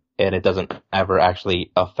game and it doesn't ever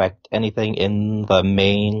actually affect anything in the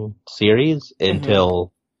main series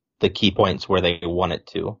until the key points where they want it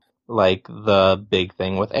to? Like the big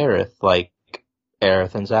thing with Aerith, like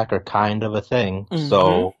Aerith and Zach are kind of a thing.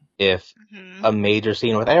 So if a major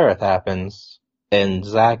scene with Aerith happens and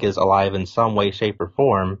Zach is alive in some way, shape, or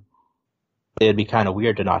form, it'd be kind of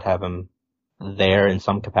weird to not have him there in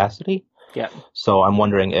some capacity. Yeah. So I'm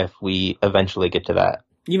wondering if we eventually get to that.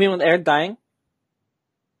 You mean with Aerith dying?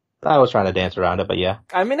 I was trying to dance around it, but yeah.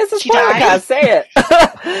 I mean, it's a She spoiler died? cast. Say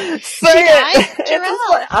it. Say it. died?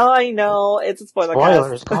 It's I know. It's a spoiler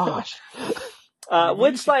Spoilers, cast. gosh.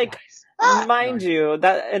 Which, like, mind you,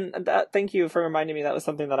 thank you for reminding me. That was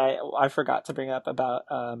something that I forgot to bring up about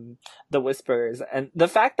the Whispers, and the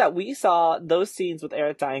fact that we saw those scenes with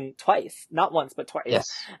Aerith dying twice, not once but twice.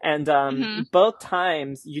 Yes. And both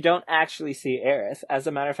times you don't actually see Aerith. As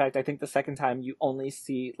a matter of fact, I think the second time you only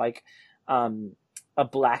see like a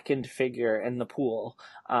blackened figure in the pool.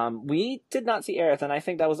 We did not see Aerith, and I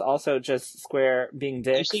think that was also just Square being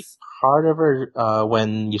dicks. You see part of her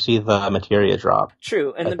when you see the materia drop.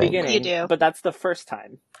 True, in I the think. beginning. You do. But that's the first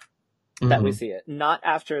time that we see it. Not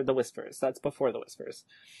after the Whispers. That's before the Whispers.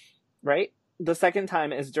 Right? The second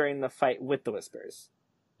time is during the fight with the Whispers.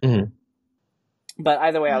 But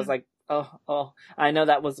either way, I was like, Oh, I know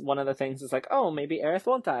that was one of the things. It's like, oh, maybe Aerith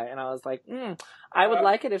won't die, and I was like, I would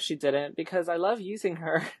like it if she didn't because I love using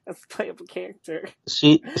her as a playable character.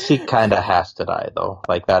 She kind of has to die though.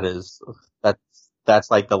 Like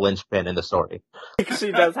that's like the linchpin in the story.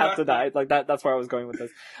 She does have to die. Like that's where I was going with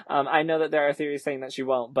this. I know that there are theories saying that she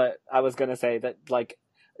won't, but I was gonna say that like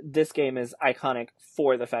this game is iconic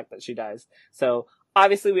for the fact that she dies. So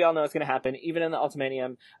obviously we all know it's gonna happen. Even in the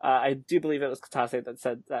Ultimanium, I do believe it was Katase that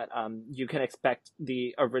said that you can expect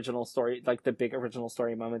the original story, like the big original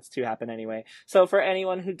story moments, to happen anyway. So for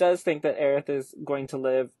anyone who does think that Aerith is going to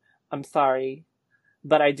live, I'm sorry,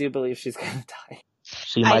 but I do believe she's gonna die.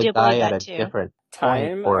 She I might do die believe at that a too. different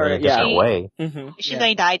Time point or in a yeah. different way. Mm-hmm. She's Yeah.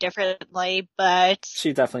 going to die differently, but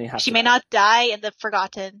She definitely has. she to may die. not die in the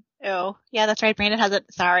Forgotten. Oh, yeah, that's right. Brandon has it.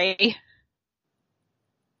 Sorry.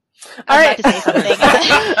 All I right. was about to say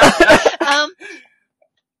something.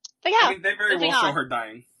 But yeah, I mean, they very moving well show on. her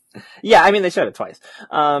dying. Yeah, I mean they showed it twice.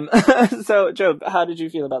 So Job, how did you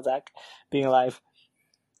feel about Zach being alive?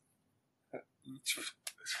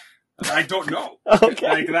 I don't know. Okay.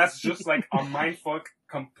 Like, that's just like a mindfuck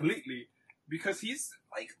completely. Because he's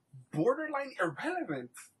like borderline irrelevant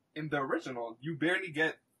in the original. You barely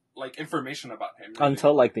get like information about him. Really.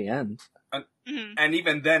 Until like the end. Mhm. And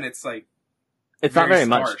even then it's like It's not very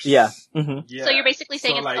much. sparse. Yeah. Mm-hmm. Yeah. So you're basically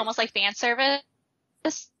saying So, it's like, almost like fan service?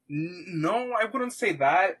 No, I wouldn't say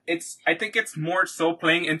that. I think it's more so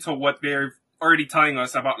playing into what they're already telling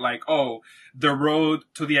us about, like, oh, the road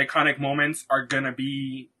to the iconic moments are gonna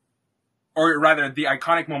be, or rather, the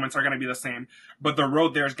iconic moments are gonna be the same, but the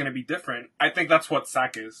road there is gonna be different. I think that's what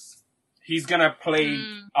Zack is. He's gonna play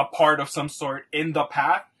a part of some sort in the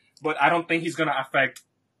path, but I don't think he's gonna affect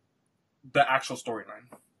the actual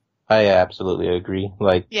storyline. I absolutely agree.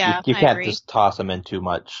 Like, Yeah, you I can't agree. just toss him in too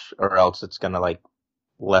much, or else it's gonna like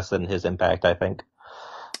lessen his impact, I think.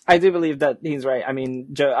 I do believe that he's right. I mean,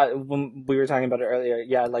 Joe, when we were talking about it earlier,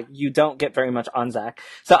 yeah, like you don't get very much on Zack.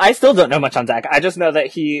 So I still don't know much on Zack. I just know that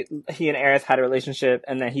he and Aerith had a relationship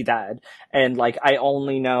and then he died. And like I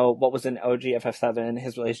only know what was in OG FF7,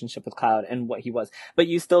 his relationship with Cloud and what he was. But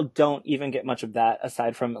you still don't even get much of that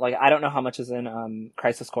aside from like I don't know how much is in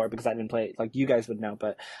Crisis Core because I didn't play it. Like you guys would know,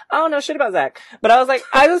 but I don't know shit about Zack. But I was like,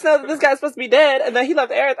 I just know that this guy's supposed to be dead and then he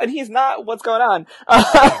left Aerith and he's not. What's going on?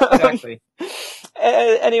 Exactly.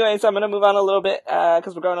 Anyway, so I'm going to move on a little bit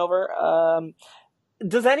because we're going over.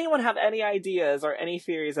 Does anyone have any ideas or any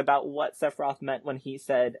theories about what Sephiroth meant when he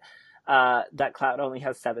said that Cloud only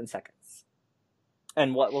has 7 seconds?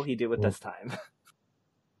 And what will he do with this time?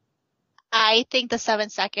 I think the 7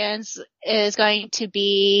 seconds is going to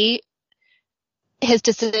be his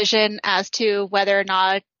decision as to whether or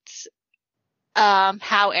not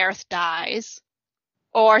how Aerith dies,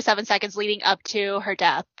 or 7 seconds leading up to her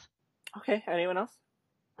death. Okay, anyone else?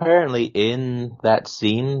 Apparently, in that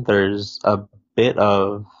scene, there's a bit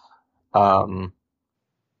of,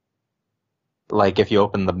 like if you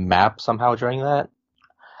open the map somehow during that,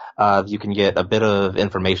 you can get a bit of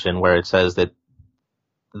information where it says that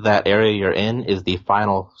that area you're in is the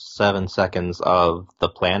final 7 seconds of the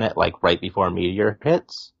planet, like right before a meteor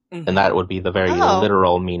hits. Mhm. And that would be the very Oh.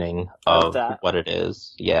 literal meaning Of of that. what it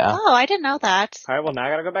is. Yeah. Oh, I didn't know that. All right, well, now I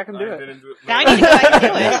got to go back and do I it. didn't do it. Now I need to go back and do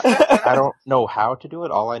it. I don't know how to do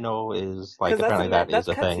it. All I know is, like, 'Cause apparently that that's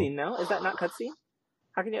is a cutscene, thing. no? Is that not cutscene?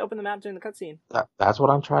 How can you open the map during the cutscene? That's what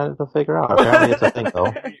I'm trying to figure out. Apparently it's a thing, though.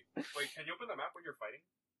 Wait, can you open the map when you're fighting?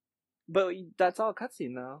 But that's all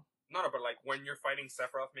cutscene, though. No, but like when you're fighting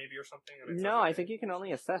Sephiroth maybe or something? And it No, says I it- think you can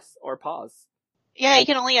only assess or pause. Yeah, you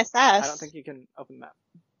can only assess. I don't think you can open the map.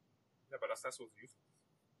 Yeah, but assess was useful.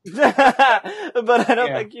 But I don't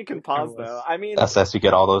Yeah, think you can it pause, was. though. I mean, That's as you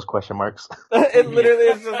get all those question marks. it literally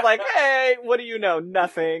is just like, hey, what do you know?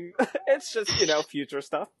 Nothing. It's just, future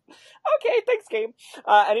stuff. Okay, thanks, game.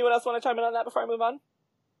 Anyone else want to chime in on that before I move on?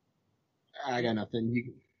 I got nothing.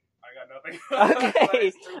 You I got nothing. That Okay.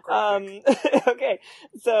 is too cryptic. Okay.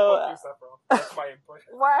 So, Fuck you, Sephiroth. That's my input.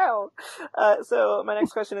 wow. So my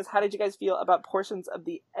next question is, how did you guys feel about portions of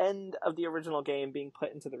the end of the original game being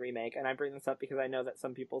put into the remake? And I bring this up because I know that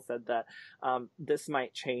some people said that this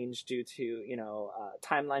might change due to,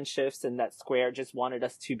 timeline shifts and that Square just wanted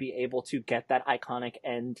us to be able to get that iconic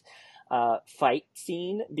end fight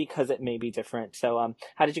scene because it may be different. So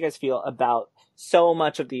how did you guys feel about so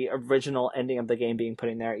much of the original ending of the game being put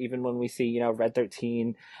in there, even when we see, Red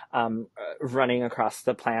 13 running across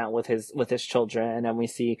the planet with his children, and we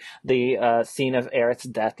see the scene of Aerith's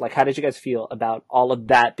death? Like, how did you guys feel about all of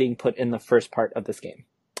that being put in the first part of this game?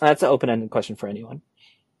 That's an open-ended question for anyone.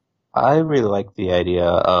 I really like the idea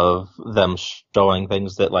of them showing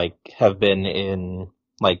things that, like, have been in,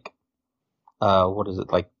 like, what is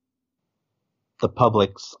it, like, the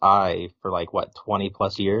public's eye for like what 20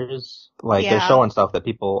 plus years. Like they're Yeah. showing stuff that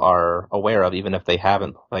people are aware of, even if they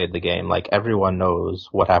haven't played the game. Like everyone knows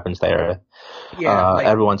what happens there. Yeah, like,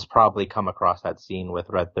 Everyone's probably come across that scene with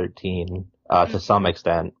Red 13 to some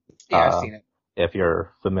extent. yeah, I've seen it. If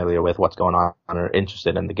you're familiar with what's going on or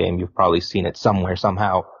interested in the game, you've probably seen it somewhere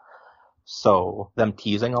somehow. So them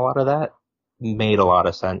teasing a lot of that made a lot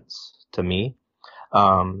of sense to me.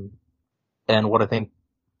 And what I think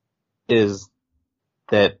is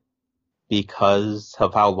that because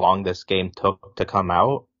of how long this game took to come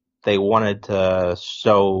out, they wanted to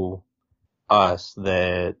show us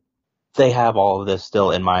that they have all of this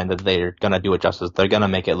still in mind, that they're going to do it justice. They're going to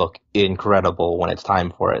make it look incredible when it's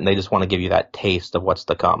time for it. And they just want to give you that taste of what's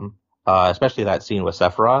to come. Especially that scene with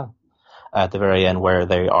Sephiroth at the very end where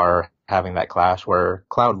they are having that clash where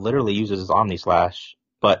Cloud literally uses his Omni Slash,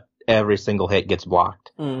 but every single hit gets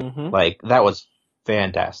blocked. Mm-hmm. Like, that was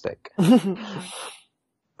fantastic.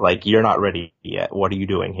 Like, you're not ready yet. What are you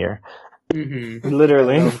doing here? Mm-hmm.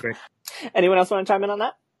 Literally. That was great. Anyone else want to chime in on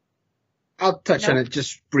that? I'll touch on it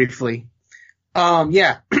just briefly.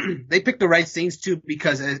 Yeah, they picked the right scenes too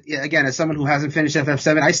because, again, as someone who hasn't finished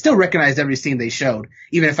FF7, I still recognize every scene they showed,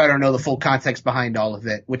 even if I don't know the full context behind all of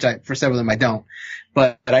it, which for several of them I don't,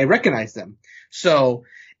 but I recognize them. So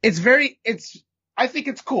I think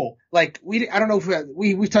it's cool. Like I don't know if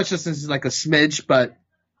we touched this as like a smidge, but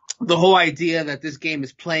the whole idea that this game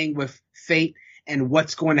is playing with fate and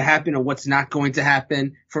what's going to happen and what's not going to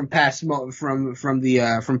happen from past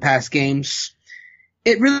games.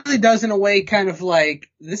 It really does, in a way, kind of like,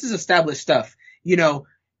 this is established stuff. You know,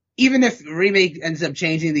 even if Remake ends up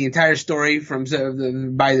changing the entire story by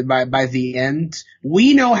the end,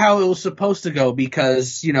 we know how it was supposed to go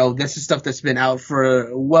because, you know, this is stuff that's been out for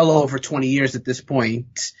well over 20 years at this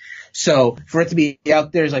point. So for it to be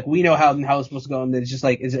out there is like, we know how it's supposed to go, and it's just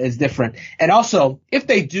like, it's different. And also, if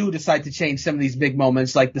they do decide to change some of these big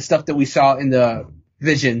moments, like the stuff that we saw in the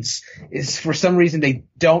Visions, is for some reason they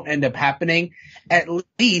don't end up happening, at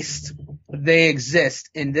least they exist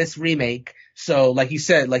in this remake. So like you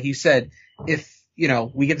said, if, you know,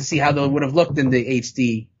 we get to see how they would have looked in the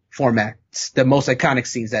HD format, the most iconic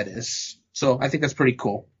scenes, that is. So I think that's pretty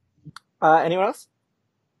cool. Anyone else?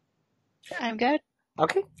 I'm good.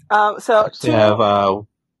 Okay. I actually have,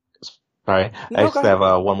 sorry. No, I just go ahead.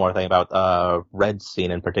 have one more thing about Red's scene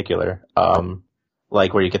in particular.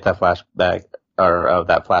 Like where you get that flashback or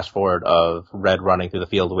that flash forward of Red running through the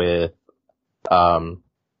field with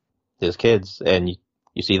his kids, and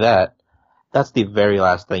you see that. That's the very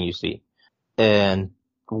last thing you see. And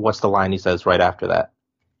what's the line he says right after that?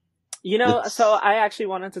 You know, It's- so I actually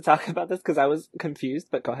wanted to talk about this because I was confused,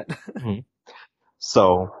 but go ahead.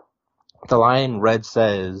 So the line Red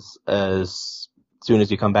says as soon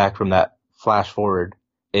as you come back from that flash forward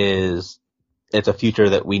is, it's a future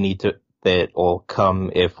that will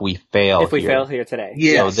come if we fail If we here. fail here today.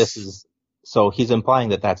 Yes. So he's implying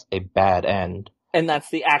that that's a bad end. And that's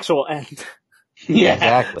the actual end. Yeah.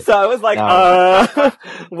 Exactly. So I was like, No.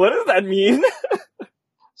 what does that mean?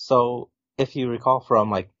 So if you recall from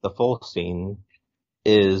like the full scene,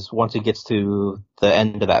 is once it gets to the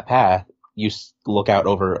end of that path, you look out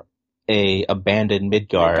over a abandoned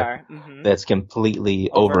Midgar Mhm. that's completely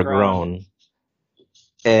Overgrown. overgrown.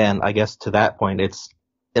 And I guess to that point, it's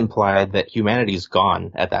implied that humanity's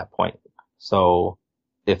gone at that point. So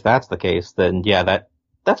if that's the case, then yeah,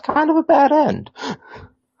 that's kind of a bad end.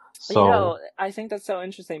 So, You know, I think that's so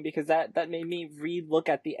interesting because that made me re-look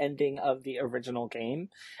at the ending of the original game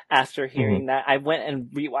after hearing that. I went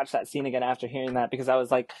and rewatched that scene again after hearing that because I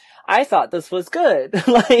was like, I thought this was good.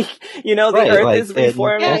 Like, you know, the right, Earth like, is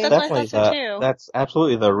reforming. Yeah, that's that's what I definitely thought so too. that's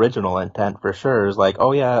absolutely the original intent for sure. Is like,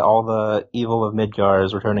 oh yeah, all the evil of Midgar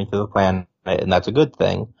is returning to the planet, and that's a good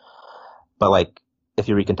thing. But like, if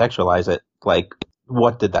you recontextualize it, like,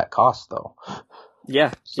 what did that cost though?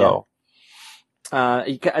 Yeah. So.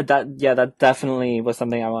 That definitely was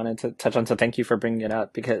something I wanted to touch on. So thank you for bringing it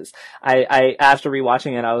up because I after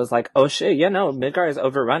rewatching it, I was like, oh shit, yeah, no, Midgar is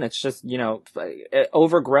overrun. It's just, you know,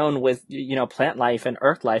 overgrown with, you know, plant life and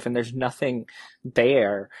earth life, and there's nothing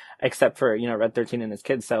there except for, you know, Red 13 and his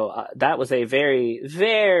kids. So that was a very,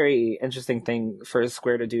 very interesting thing for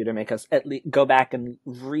Square to do, to make us at least go back and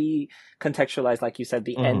recontextualize, like you said,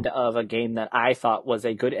 the end of a game that I thought was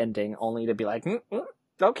a good ending, only to be like,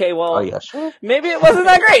 okay, well, Oh yeah, sure. maybe it wasn't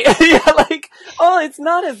that great. Yeah, like, oh, it's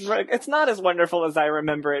not as wonderful as I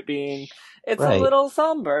remember it being. It's Right. a little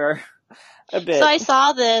somber, a bit. So I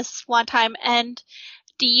saw this one time, and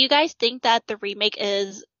do you guys think that the remake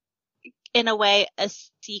is, in a way, a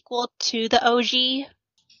sequel to the OG?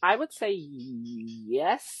 I would say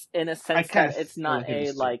yes, in a sense kinda that it's feel not like it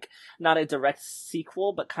is too. not a direct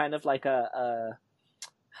sequel, but kind of like a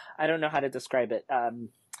I don't know how to describe it.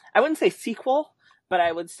 I wouldn't say sequel, but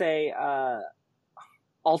I would say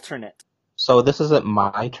alternate. So this isn't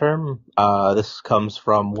my term. This comes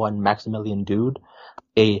from one Maximilian Dude,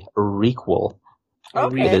 a requel.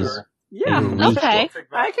 Okay. It is Yeah. a requel. Okay.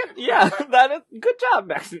 I can, yeah, that is, good job,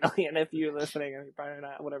 Maximilian, if you're listening, and you're probably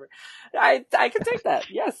not, whatever. I can take that,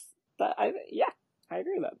 yes. I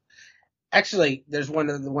agree with that. Actually, there's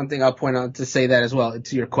one thing I'll point out to say that as well,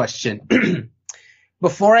 to your question.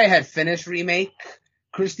 Before I had finished Remake,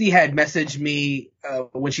 Christy had messaged me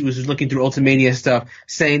when she was looking through Ultimania stuff,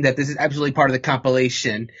 saying that this is absolutely part of the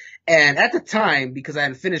compilation. And at the time, because I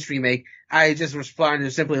hadn't finished Remake, I just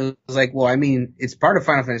responded simply, was like, well, I mean, it's part of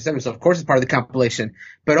Final Fantasy VII, so of course it's part of the compilation.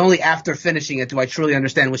 But only after finishing it do I truly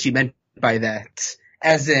understand what she meant by that.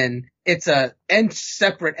 As in, it's a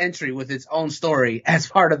separate entry with its own story as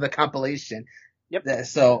part of the compilation. Yep.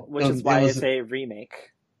 So, Which is why it's a remake.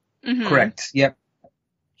 Mhm. correct. Yep.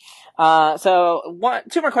 So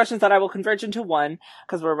two more questions that I will converge into one,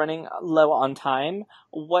 because we're running low on time.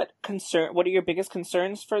 What are your biggest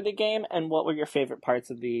concerns for the game, and what were your favorite parts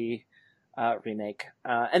of the remake?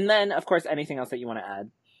 And then, of course, anything else that you want to add.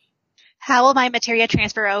 How will my materia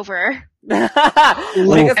transfer over? Biggest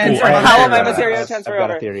and- concern, and- how will my and- material transfer I've got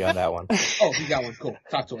over? a theory on that one. Oh, you got one. Cool.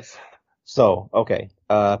 Talk to us. So, okay,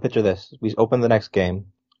 picture this. We open the next game.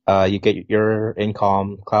 You're in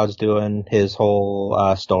Calm. Cloud's doing his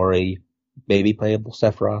whole story. Maybe playable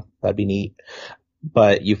Sephiroth. That'd be neat.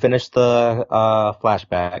 But you finish the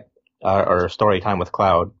flashback or story time with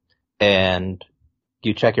Cloud, and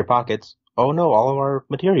you check your pockets. Oh no, all of our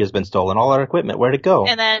materia has been stolen. All our equipment. Where'd it go?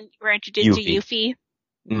 And then we're introduced to Yuffie.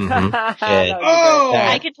 Yuffie. Mhm. That would be Oh! great.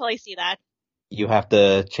 I can totally see that. You have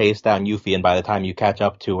to chase down Yuffie, and by the time you catch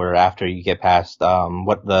up to her after you get past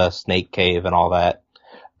the Snake Cave and all that,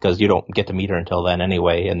 because you don't get to meet her until then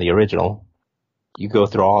anyway in the original. You go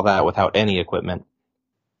through all that without any equipment.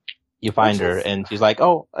 You find Which her, is- and she's like,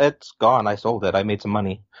 "Oh, it's gone. I sold it. I made some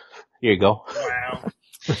money. Here you go." Wow.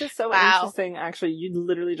 Which is so Wow. interesting, actually. You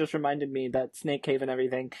literally just reminded me that Snake Cave and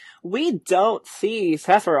everything. We don't see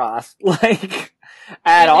Sephiroth, like,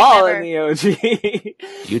 at No, we all never. in the OG.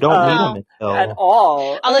 You don't Uh, meet him at until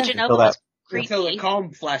all. Although Until Genova that- was Until the creepy.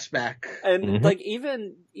 Calm flashback. And Mhm. like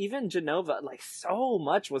even Genova, like so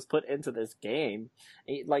much was put into this game.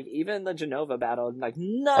 Like even the Genova battle, like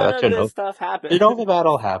none that of Genova- this stuff happened. Genova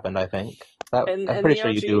battle happened. I think. In I'm the pretty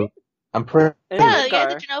sure you OG? do. I'm pretty. In Yeah, Midgar.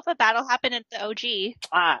 the Genova battle happened in the OG.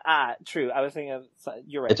 True. I was thinking of.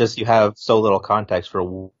 You're right. It's just you have so little context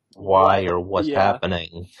for why or what's Yeah.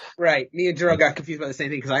 happening. Right. Me and Jiro got confused by the same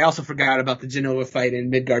thing because I also forgot about the Genova fight in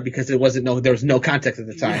Midgard because there was no context at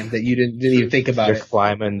the time that you didn't even think about You're it.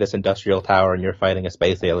 climbing this industrial tower and you're fighting a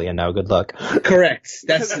space alien. Now, good luck. Correct.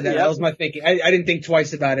 That Yep. was my thinking. I didn't think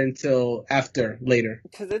twice about it until later.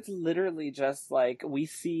 Because it's literally just like we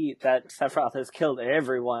see that Sephiroth has killed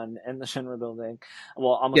everyone in the Shinra building.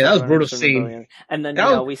 Well, almost Yeah, that was everyone in the brutal Shinra scene. building. And then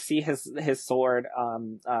That was- we see his sword,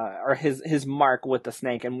 or his mark with the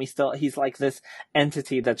snake, and he's like this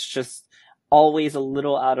entity that's just always a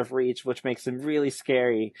little out of reach, which makes him really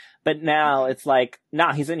scary. But now it's like,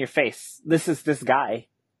 nah, he's in your face. This is this guy.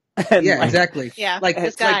 And Yeah, like, exactly. Yeah, Like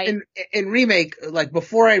this it's like guy. in remake, like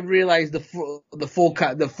before I realized the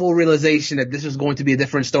full realization that this was going to be a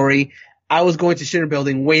different story, I was going to Shinra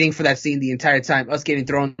Building, waiting for that scene the entire time, us getting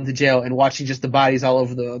thrown into jail and watching just the bodies all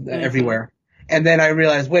over everywhere. And then I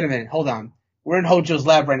realized, wait a minute, hold on, we're in Hojo's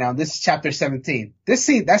lab right now. This is chapter 17. That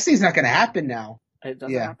scene's not going to happen now. it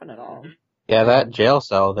doesn't Yeah. happen at all. Yeah, that jail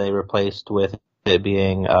cell they replaced with it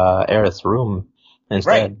being Aerith's room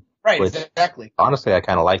instead. Right, Which- exactly. Honestly, I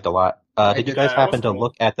kind of liked a lot. Did you did guys that. happen That to was cool.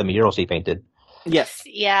 look at the mural she painted? Yes.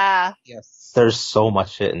 Yeah. Yes. There's so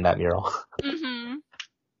much shit in that mural. Mm-hmm.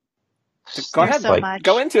 Go ahead. so like- much.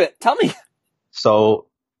 Go into it. Tell me. So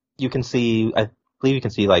you can see, I believe you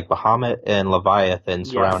can see like Bahamut and Leviathan Yes.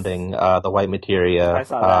 surrounding the white materia, I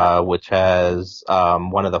saw that. which has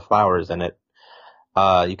one of the flowers in it.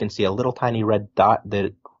 You can see a little tiny red dot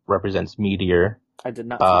that represents Meteor. I did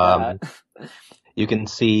not see Um, that. You can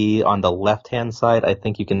see on the left-hand side, I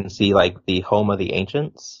think you can see like the home of the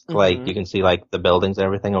ancients. Like Mhm. you can see like the buildings and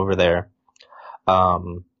everything over there.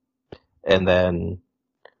 And then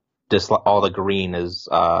just all the green is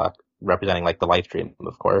representing like the life dream,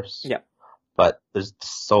 of course. Yeah. But there's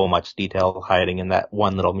so much detail hiding in that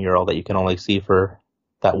one little mural that you can only see for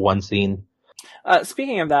that one scene.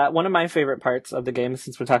 Speaking of that, one of my favorite parts of the game,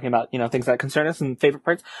 since we're talking about, things that concern us and favorite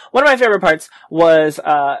parts, one of my favorite parts was,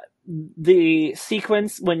 the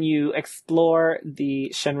sequence when you explore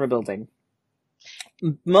the Shinra building.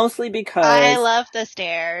 Mostly because I love the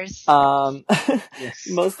stairs. Yes.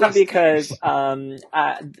 mostly because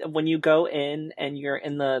when you go in and you're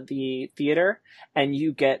in the theater and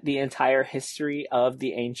you get the entire history of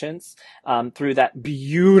the ancients through that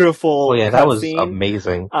beautiful Oh yeah, that was cutscene.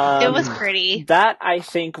 amazing. It was pretty. That I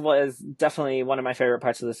think was definitely one of my favorite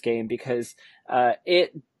parts of this game because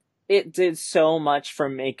it did so much for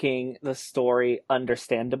making the story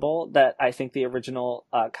understandable that I think the original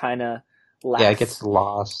kind of lacks. Yeah, it gets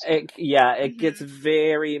lost. It gets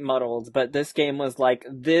very muddled, but this game was like,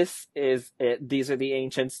 this is it. These are the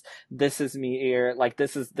ancients. This is Meteor. Like,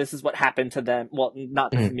 this is what happened to them. Well, not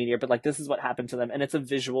this is Meteor, but like, this is what happened to them. And it's a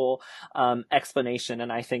visual, explanation.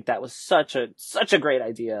 And I think that was such a great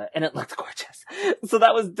idea. And it looked gorgeous. So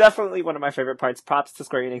that was definitely one of my favorite parts. Props to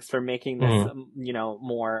Square Enix for making this,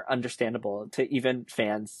 more understandable to even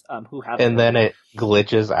fans, who have And then it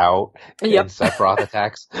glitches out Yep. and Sephiroth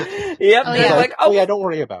attacks. Yep. Oh, It's yeah. like, oh yeah, don't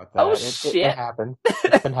worry about that. Oh, It shit. happened.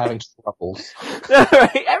 It's been having troubles.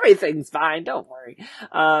 everything's fine. Don't worry.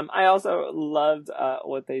 I also loved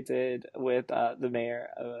what they did with the mayor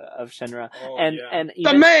of Shinra, Oh, and yeah. and The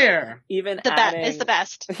even mayor. The best adding, is the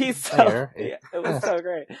best. He's so Mayor. yeah, it was so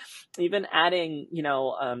great. Even adding,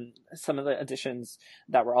 some of the additions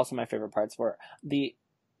that were also my favorite parts were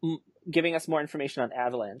giving us more information on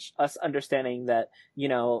Avalanche, us understanding that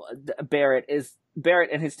Barrett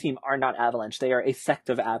and his team are not Avalanche. They are a sect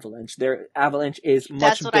of Avalanche. Their Avalanche is much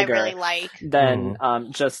That's what bigger I really like. than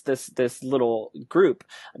just this little group,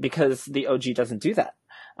 because the OG doesn't do that.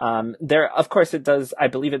 Of course it does, I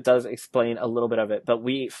believe it does explain a little bit of it, but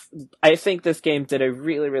I think this game did a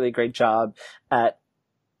really, really great job at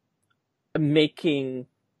making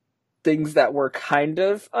things that were kind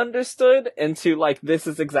of understood into like, this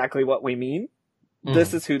is exactly what we mean.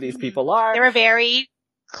 This is who these people are. They were very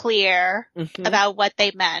clear Mhm. about what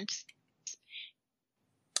they meant,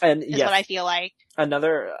 And is yes, what I feel like.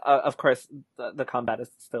 another, of course, the combat is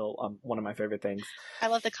still one of my favorite things. I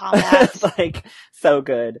love the combat. Like, so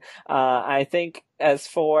good. I think as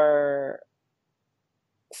for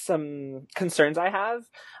some concerns I have,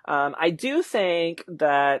 I do think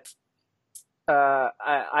that I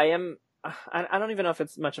don't even know if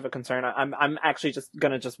it's much of a concern. I'm actually just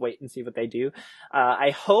gonna wait and see what they do.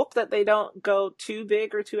 I hope that they don't go too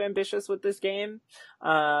big or too ambitious with this game.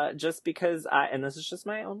 Just because and this is just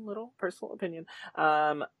my own little personal opinion.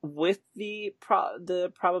 With the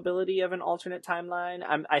probability of an alternate timeline,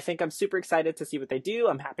 I think I'm super excited to see what they do.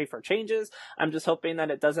 I'm happy for changes. I'm just hoping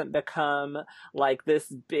that it doesn't become like this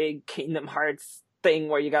big Kingdom Hearts thing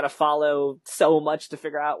where you gotta follow so much to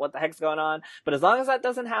figure out what the heck's going on. But as long as that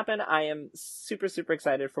doesn't happen, I am super, super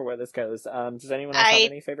excited for where this goes. Does anyone else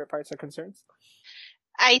have any favorite parts or concerns?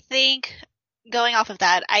 I think, going off of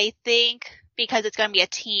that, because it's going to be a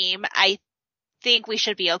team, I think we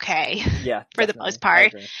should be okay. Yeah, For the definitely. most I part.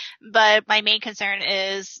 agree. But my main concern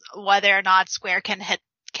is whether or not Square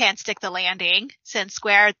can stick the landing, since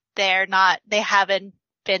Square, they haven't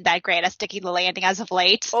been that great at sticking the landing as of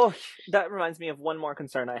late. Oh, that reminds me of one more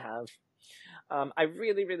concern I have. I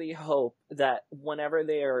really, really hope that whenever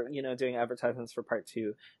they are, doing advertisements for part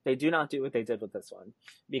 2, they do not do what they did with this one,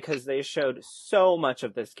 because they showed so much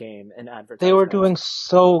of this game in advertisements. They were doing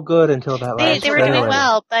so good until that last They were doing trailer.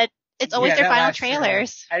 well, but it's always Yeah, their that final last trailer.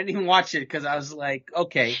 trailers. I didn't even watch it because I was like,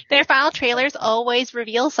 okay. Their final trailers always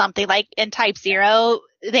reveal something. Like in Type 0,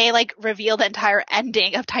 they reveal the entire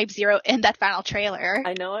ending of Type 0 in that final trailer.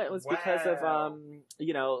 I know it was because of Wow.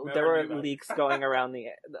 there Never were knew that. leaks going around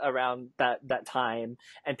that time,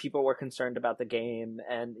 and people were concerned about the game,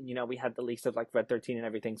 and we had the leaks of Red 13 and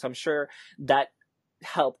everything. So I'm sure that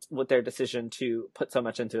helped with their decision to put so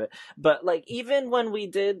much into it. But even when we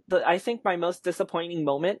did I think my most disappointing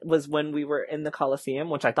moment was when we were in the Coliseum,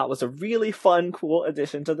 which I thought was a really fun, cool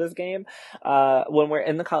addition to this game. When we're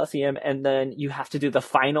in the Coliseum and then you have to do the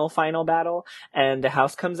final battle and the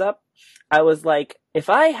house comes up. I was like, if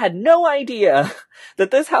I had no idea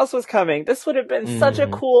that this house was coming, this would have been such a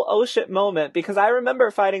cool oh shit moment, because I remember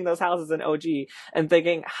fighting those houses in OG and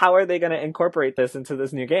thinking, how are they going to incorporate this into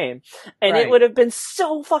this new game? And Right. it would have been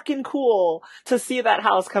so fucking cool to see that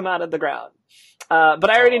house come out of the ground. But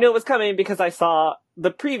I already knew it was coming because I saw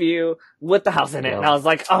the preview with the house in it. And I was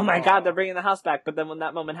like, oh my god, they're bringing the house back. But then when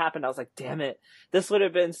that moment happened, I was like, damn it. This would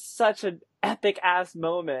have been such an epic ass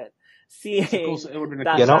moment. Seeing It would have been a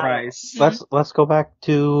that cool battle. surprise. Let's go back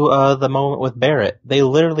to the moment with Barrett. They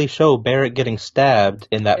literally show Barrett getting stabbed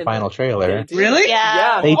in that In final the- trailer. They do. Really? Yeah.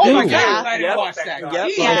 Yeah. They Oh do. my god, Yeah. I didn't Yep. watch that. Yep.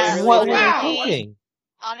 Jesus. Yeah. Like, what were Wow. you thinking?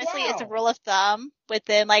 Honestly, it's a Wow. rule of thumb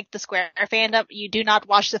within like the Square fandom. You do not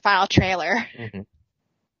watch the final trailer. Mhm.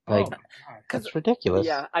 Oh Like my god. that's ridiculous.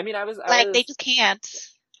 Yeah, I mean, I Like was, they just can't.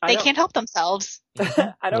 I They don't, can't help themselves.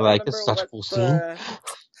 I don't Like this remember is such a what cool scene.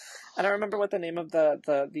 I don't remember what the name of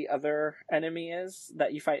the other enemy is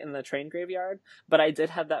that you fight in the train graveyard, but I did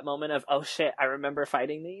have that moment of, oh shit, I remember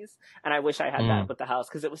fighting these, and I wish I had that with the house,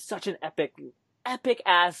 because it was such an epic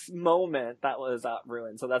ass moment that was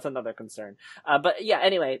ruined, so that's another concern. But yeah,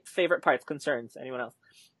 anyway, favorite parts, concerns, anyone else?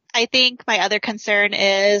 I think my other concern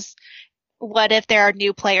is, what if there are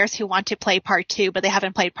new players who want to play part 2, but they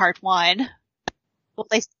haven't played part 1? Will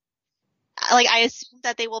they, like, I assume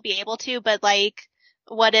that they will be able to, but like,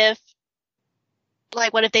 what if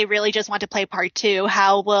they really just want to play part 2?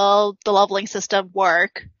 How will the leveling system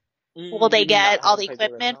work? Will they You mean not get all the having played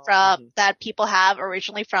equipment original? from Mhm. that people have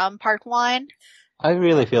originally from part 1? I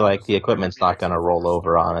really feel like the Honestly, I would equipment's be not gonna excited roll to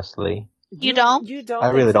over, see. honestly. You don't? You don't I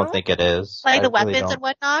think really so? don't think it is. Like I the really weapons don't. and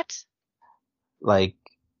whatnot? Like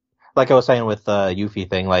I was saying with the Yuffie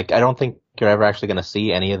thing, like I don't think you're ever actually gonna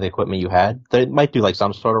see any of the equipment you had. They might do like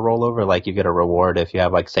some sort of rollover, like you get a reward if you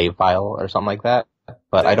have like save file or something like that.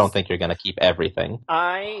 But I don't There's- think you're gonna keep everything.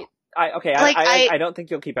 Okay, Like, I don't think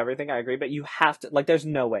you'll keep everything, I agree, but you have to, like, there's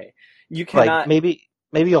no way. You Like cannot, maybe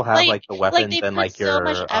you'll have like the Like weapons they and put like so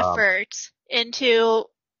much your effort into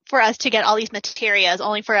for us to get all these materials,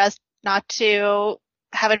 only for us not to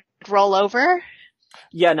have it roll over.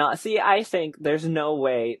 yeah, no, see, I think there's no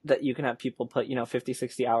way that you can have people put, 50,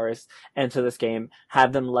 60 hours into this game,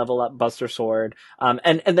 have them level up Buster Sword,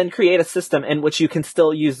 and then create a system in which you can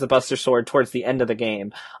still use the Buster Sword towards the end of the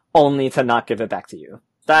game, only to not give it back to you.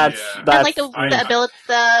 Yeah. And like I-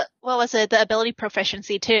 the ability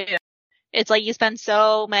proficiency too. It's like you spend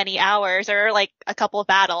so many hours or like a couple of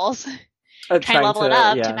battles trying to level it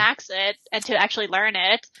up to max it and to actually learn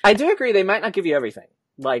it. I do agree they might not give you everything.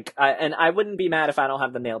 Like, and I wouldn't be mad if I don't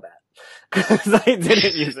have the nail bat. Because I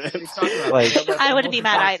didn't use it. They talk about Like- nail bats I and wouldn't be multiple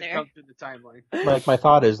mad bots that either. come through the timeline. Like my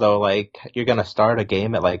thought is though, like you're gonna start a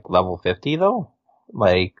game at like level 50 though.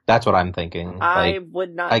 Like that's what I'm thinking. I Like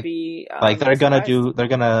would not like- be. like they're gonna surprised. they're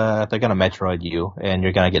gonna Metroid you, and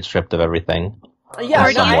you're gonna get stripped of everything. Yeah,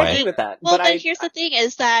 in no, some I way. agree with that. Well, but then here's the thing: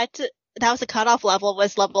 is that was the cutoff level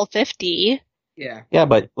was level 50. Yeah. Yeah,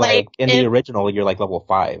 but like Like, in the original, you're like level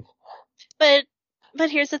 5. But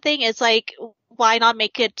here's the thing: is like, why not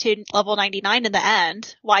make it to level 99 in the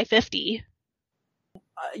end? Why 50?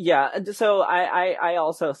 yeah, so I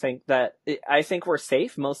also think that I think we're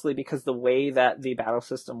safe mostly because the way that the battle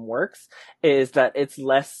system works is that it's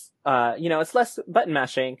less it's less button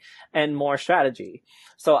mashing and more strategy.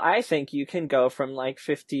 So I think you can go from like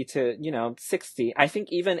 50 to 60. I think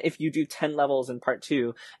even if you do 10 levels in part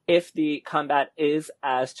 2, if the combat is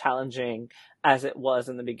as challenging as it was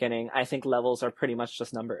in the beginning, I think levels are pretty much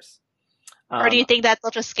just numbers. Or do you think that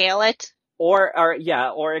they'll just scale it? Or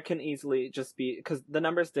it can easily just be, because the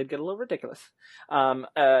numbers did get a little ridiculous.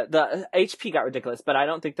 The HP got ridiculous, but I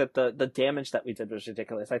don't think that the damage that we did was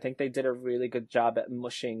ridiculous. I think they did a really good job at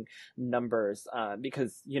mushing numbers,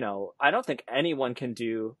 because, I don't think anyone can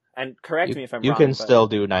do, and correct me if I'm You wrong. can but, still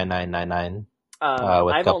do 9999. with a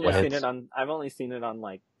I've couple only of seen hits. I've only seen it on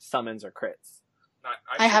like summons or crits.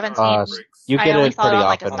 I haven't seen- You I get only it saw it pretty on,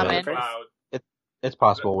 like, a often. summon. with- Cloud. It's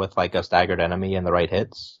possible with like a staggered enemy and the right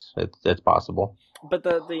hits. It's possible. But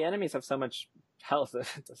the enemies have so much health that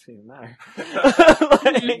it doesn't even matter.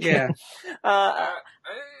 Like, Yeah.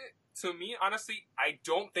 To me, honestly, I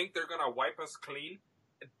don't think they're gonna wipe us clean.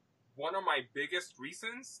 One of my biggest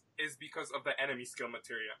reasons is because of the enemy skill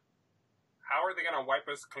materia. How are they gonna wipe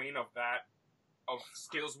us clean of that, of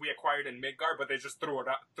skills we acquired in Midgard, but they just throw us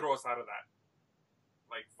out of that?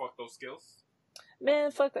 Like, fuck those skills.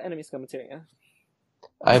 Man, fuck the enemy skill materia.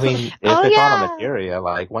 I mean, if Oh, it's on yeah. a materia,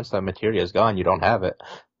 like once the materia is gone, you don't have it.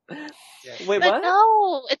 Wait, But what?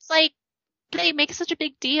 no, it's like they make such a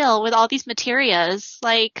big deal with all these materias.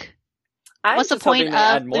 Like, I'm what's the just hoping point they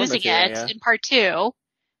add of more losing materia. it in part 2?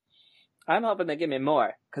 I'm hoping they give me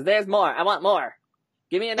more, because there's more. I want more.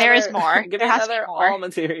 Give me another. There is more. Give There me has to be another more. all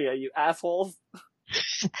materia, you assholes.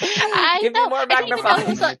 I Give me know. more I didn't even know magnifying. it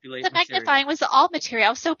was Manipulate the material. magnifying was the all material. I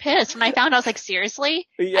was so pissed when I found. I was like, seriously?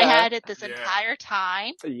 Yeah. I had it this Yeah. entire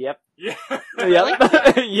time. Yep. Yeah.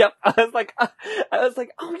 Yep. Yep. I was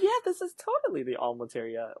like, oh yeah, this is totally the all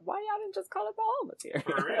materia. Why y'all didn't just call it the all materia?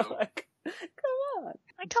 For real. Like, come on.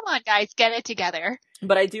 Like, come on, guys, get it together.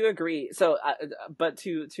 But I do agree. So, but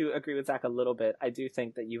to agree with Zach a little bit, I do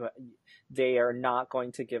think that they are not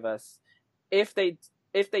going to give us, if they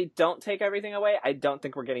if they don't take everything away, I don't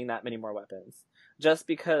think we're getting that many more weapons. Just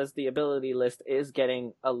because the ability list is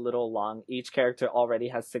getting a little long. Each character already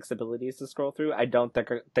has 6 abilities to scroll through. I don't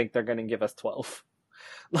think they're going to give us 12.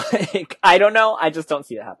 Like, I don't know. I just don't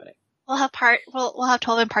see it happening. We'll have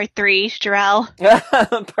 12 in part 3,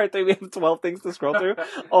 Jarrell. Part 3, we have 12 things to scroll through.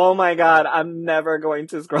 Oh my god, I'm never going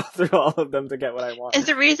to scroll through all of them to get what I want. Is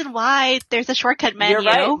the reason why there's a shortcut menu. You're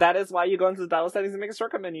right. That is why you go into the battle settings and make a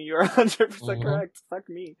shortcut menu. You're 100% correct. Fuck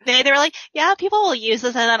me. They were like, yeah, people will use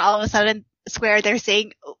this, and then all of a sudden, Square, they're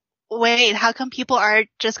saying, wait, how come people are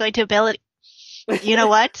just going to ability? You know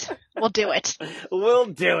what? We'll do it. We'll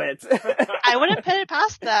do it. I wouldn't put it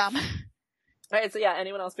past them. Alright, so yeah,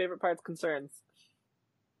 anyone else favorite parts, concerns?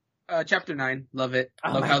 Chapter 9, love it.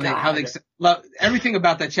 Oh Love my how they God. love everything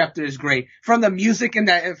about that chapter is great. From the music in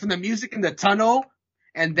the tunnel,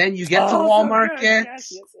 and then you get to Wall Market.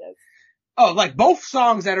 Yes. Oh, like both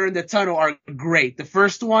songs that are in the tunnel are great. The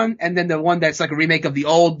first one, and then the one that's like a remake of the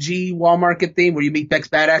old G Wall Market theme where you meet Beck's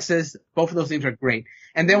Badasses. Both of those themes are great.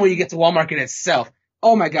 And then when you get to Wall Market itself,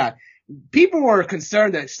 oh my god. People were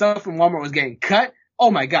concerned that stuff from Walmart was getting cut.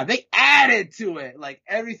 Oh my god, they added to it. Like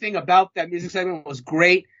everything about that music segment was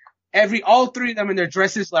great. All 3 of them in their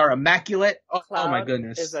dresses are immaculate. Oh my Cloud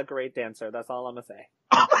goodness. is a great dancer. That's all I'm gonna say.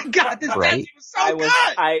 Oh my god, this Right? dancing was so good!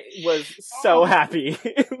 I was so happy.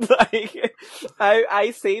 Like,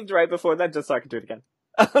 I saved right before that just so I could do it again.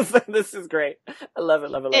 I was like, this is great. I love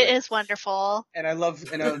it, love it, love it. It is wonderful. And I love,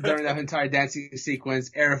 during that entire dancing sequence,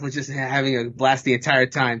 Aerith was just having a blast the entire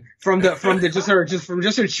time. From just her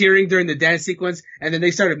cheering during the dance sequence, and then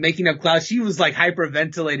they started making up Cloud. She was like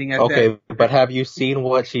hyperventilating at that. Okay, but have you seen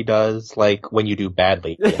what she does, like, when you do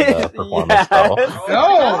badly in the performance, though?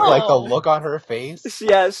 No! Like, the look on her face?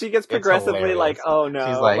 Yeah, she gets progressively hilarious. like, oh no.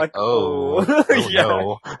 She's like, oh yeah.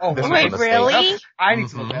 no. Oh, This is Wait, a mistake. really? I need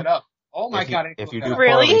to look Mhm. that up. Oh my god, I need to If you look do that up.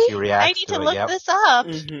 Really? poorly, she reacts I need to it, look yep. this up.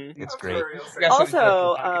 Mhm. It's great. Yes,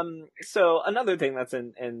 Also, I so another thing that's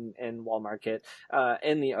in Wall Market,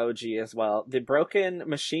 in the OG as well, the broken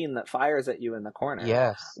machine that fires at you in the corner.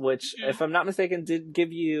 Yes. Which, if I'm not mistaken, did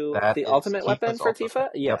give you That the is ultimate weapon Tifa's for ultimate. Tifa?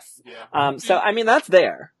 Yep. Yes. Yeah. So, I mean, that's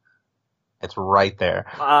there. It's right there.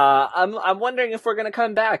 I'm wondering if we're gonna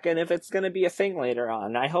come back and if it's gonna be a thing later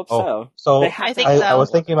on. I hope so. Oh, so They have I to think have so. I was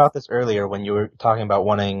thinking about this earlier when you were talking about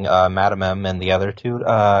wanting Madam M and the other 2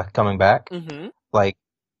 coming back. Mm-hmm. Like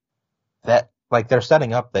that, like they're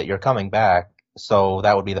setting up that you're coming back, so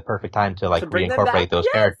that would be the perfect time to like To bring them reincorporate back, those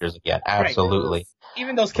yes! characters again. Absolutely.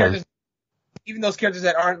 even those characters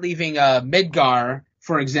that aren't leaving Midgar,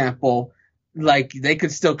 for example, like they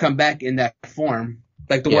could still come back in that form.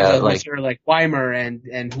 Like the ones that are like Weimer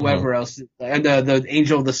and whoever else, and the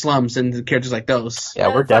Angel of the Slums and the characters like those. Yeah,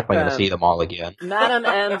 Yeah, we're fuck definitely them. gonna see them all again. Madam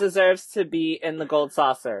M deserves to be in the gold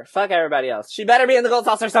saucer. Fuck everybody else. She better be in the gold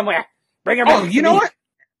saucer somewhere. Bring her back. Oh, you know what?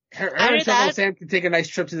 Her I and heard Trouble that. Sam can take a nice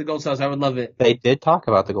trip to the Gold Sauce. I would love it. They did talk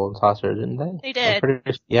about the Golden Saucer, didn't they? They did. I'm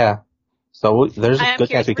pretty- yeah. So there's I a am good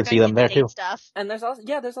curious chance we if we're could see gonna them get there the too. date stuff. And there's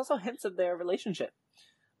also hints of their relationship.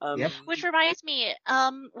 Yep. Which reminds me,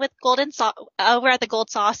 with over at the Gold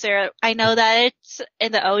Saucer, I know that it's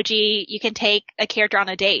in the OG, you can take a character on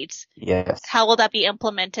a date. Yes. How will that be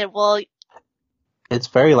implemented? Well, It's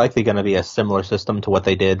very likely going to be a similar system to what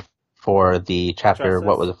they did for the chapter. Justice.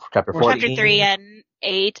 What was it? Chapter 14. chapter 3 and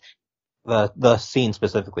 8. The scene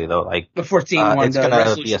specifically though, like The 14 one, it's the going to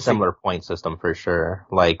resolution be a similar point system for sure.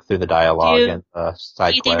 Like through the dialogue Do you- and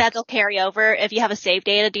side Do you think quests. that'll carry over? If you have a save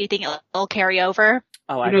data, do you think it'll carry over?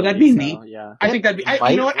 Oh, You I know, that'd believe be so, neat. Yeah. I think that'd be.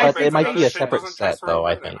 Might, You know what? but think it might so. be a Shit separate doesn't set transfer though.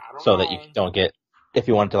 I over then. think I don't so that you know. don't get. If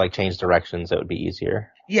you wanted to like change directions, it would be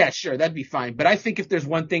easier. Yeah, sure, that'd be fine. But I think if there's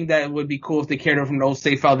one thing that would be cool if they carried over from the old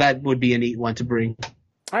save file, that would be a neat one to bring.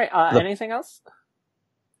 All right. The- Anything else?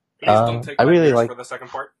 Please don't take I my really beers like- for the second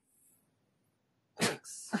part.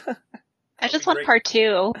 Thanks. I just be want great. part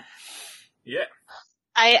 2. Yeah.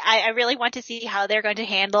 I really want to see how they're going to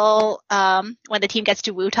handle when the team gets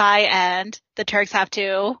to Wutai and the Turks have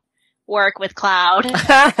to work with Cloud.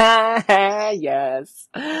 Yes.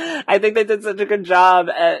 I think they did such a good job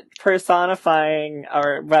at personifying,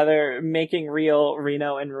 or rather making real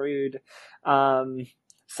Reno and Rude.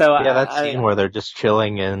 So Yeah, that I- scene where they're just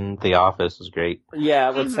chilling in the office is great.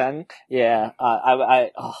 yeah, with Mhm. Sen. Yeah.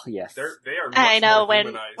 Oh, yes. They are much I know more when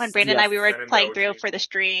humanized Brandon and I we than were in the playing OG. through for the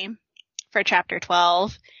stream for chapter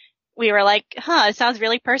 12, we were like, it sounds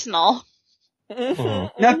really personal.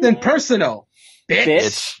 Nothing personal, bitch.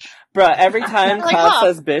 Bitch. Bruh, every time Like, Cloud huh.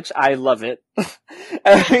 says bitch, I love it.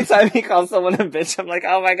 Every time he calls someone a bitch, I'm like,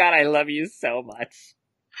 oh my god, I love you so much.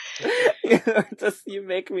 You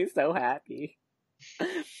make me so happy.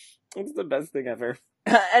 It's the best thing ever.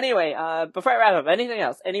 Anyway, before I wrap up, anything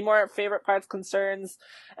else? Any more favorite parts, concerns?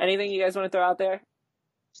 Anything you guys want to throw out there?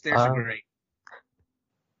 Stairs are Um, great.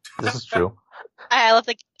 This is true. I love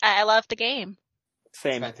the game. It's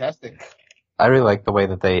Same. fantastic. I really like the way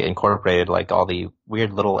that they incorporated like all the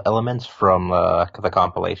weird little elements from the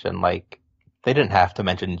compilation. Like they didn't have to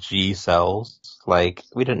mention G cells. Like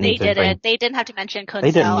we didn't They need to bring. didn't. They didn't have to mention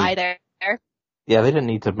They didn't Kunsel need- either. Yeah, they didn't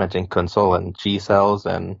need to mention console and G cells,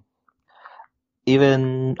 and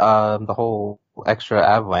even the whole extra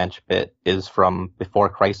avalanche bit is from before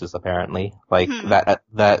Crisis apparently. Like Hmm.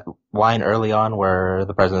 that line early on where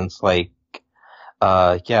the president's like,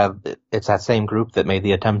 yeah, it's that same group that made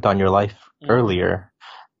the attempt on your life Mhm. earlier.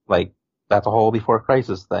 Like that's a whole before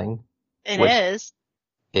Crisis thing. It Which- is,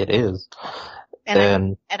 It is,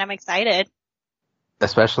 and I'm excited.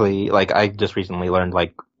 especially like I just recently learned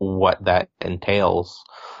like what that entails,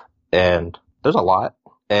 and there's a lot.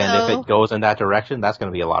 And if Oh. it goes in that direction, that's going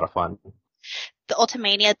to be a lot of fun. The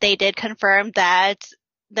Ultimania, they did confirm that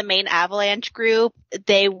the main Avalanche group,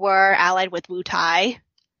 they were allied with Wu Tai,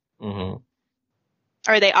 hmm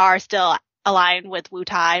or they are still aligned with Wu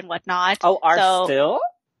Tai and whatnot. Oh, are So- still?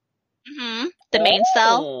 The main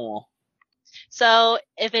cell. Oh. So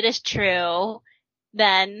if it is true,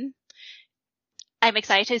 then I'm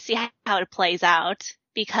excited to see how it plays out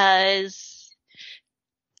because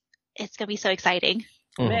it's gonna be so exciting.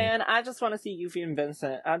 Mhm. Man, I just want to see Yuffie and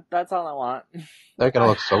Vincent. That's all I want. They're going to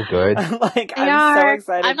look so good. Like, They I'm so are.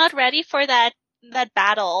 excited. I'm not ready for that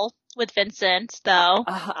battle with Vincent though.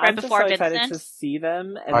 I'm just before so excited Vincent. to see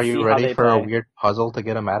them and Are see you how ready they for a play. weird puzzle to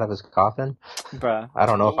get him out of his coffin? Bruh. I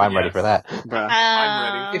don't know if I'm ready Yes. for that. Bruh.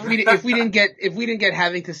 I'm ready. If we didn't get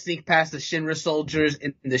having to sneak past the Shinra soldiers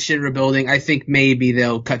in the Shinra building, I think maybe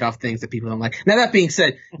they'll cut off things that people don't like. Now that being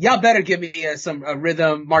said, y'all better give me a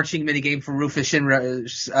rhythm marching minigame for Rufus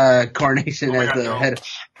Shinra's coronation Oh my as God, the no. head.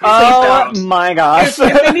 Oh my gosh.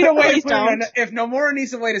 If they need a way to Please put in don't. if Nomura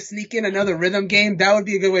needs a way to sneak in another rhythm game, that would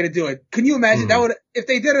be a good way to do it. Can you imagine that would if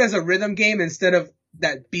they did it as a rhythm game instead of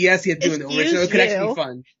that BS he had to do in the Excuse original? It could actually you. be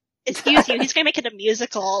fun. Excuse you, he's gonna make it a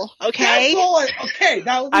musical, That's okay? all okay,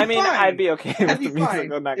 that would be I mean, fine. I'd be okay That'd with be the fine.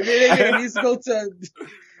 music on that. If they made a musical to,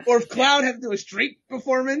 or if Cloud had to do a street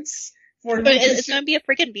performance for But it's gonna be a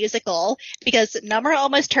freaking musical because Number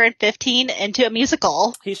almost turned 15 into a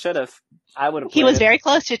musical. He should have. I would have. He was very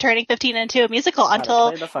close to turning 15 into a musical I'd have until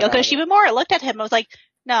played the fuck out Yoko of it. Shimomura looked at him and was like,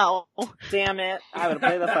 no. Damn it. I would have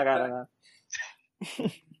played the fuck out of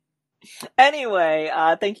that. Anyway,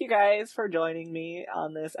 thank you guys for joining me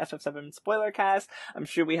on this FF7 spoiler cast. I'm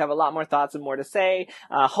sure we have a lot more thoughts and more to say.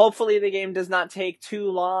 Hopefully the game does not take too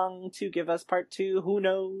long to give us part 2. Who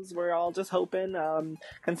knows? We're all just hoping.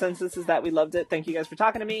 Consensus is that we loved it. Thank you guys for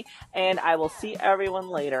talking to me, and I will see everyone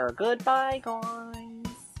later. Goodbye, guys.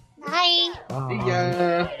 Bye. Oh.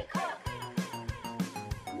 Yeah. Critical.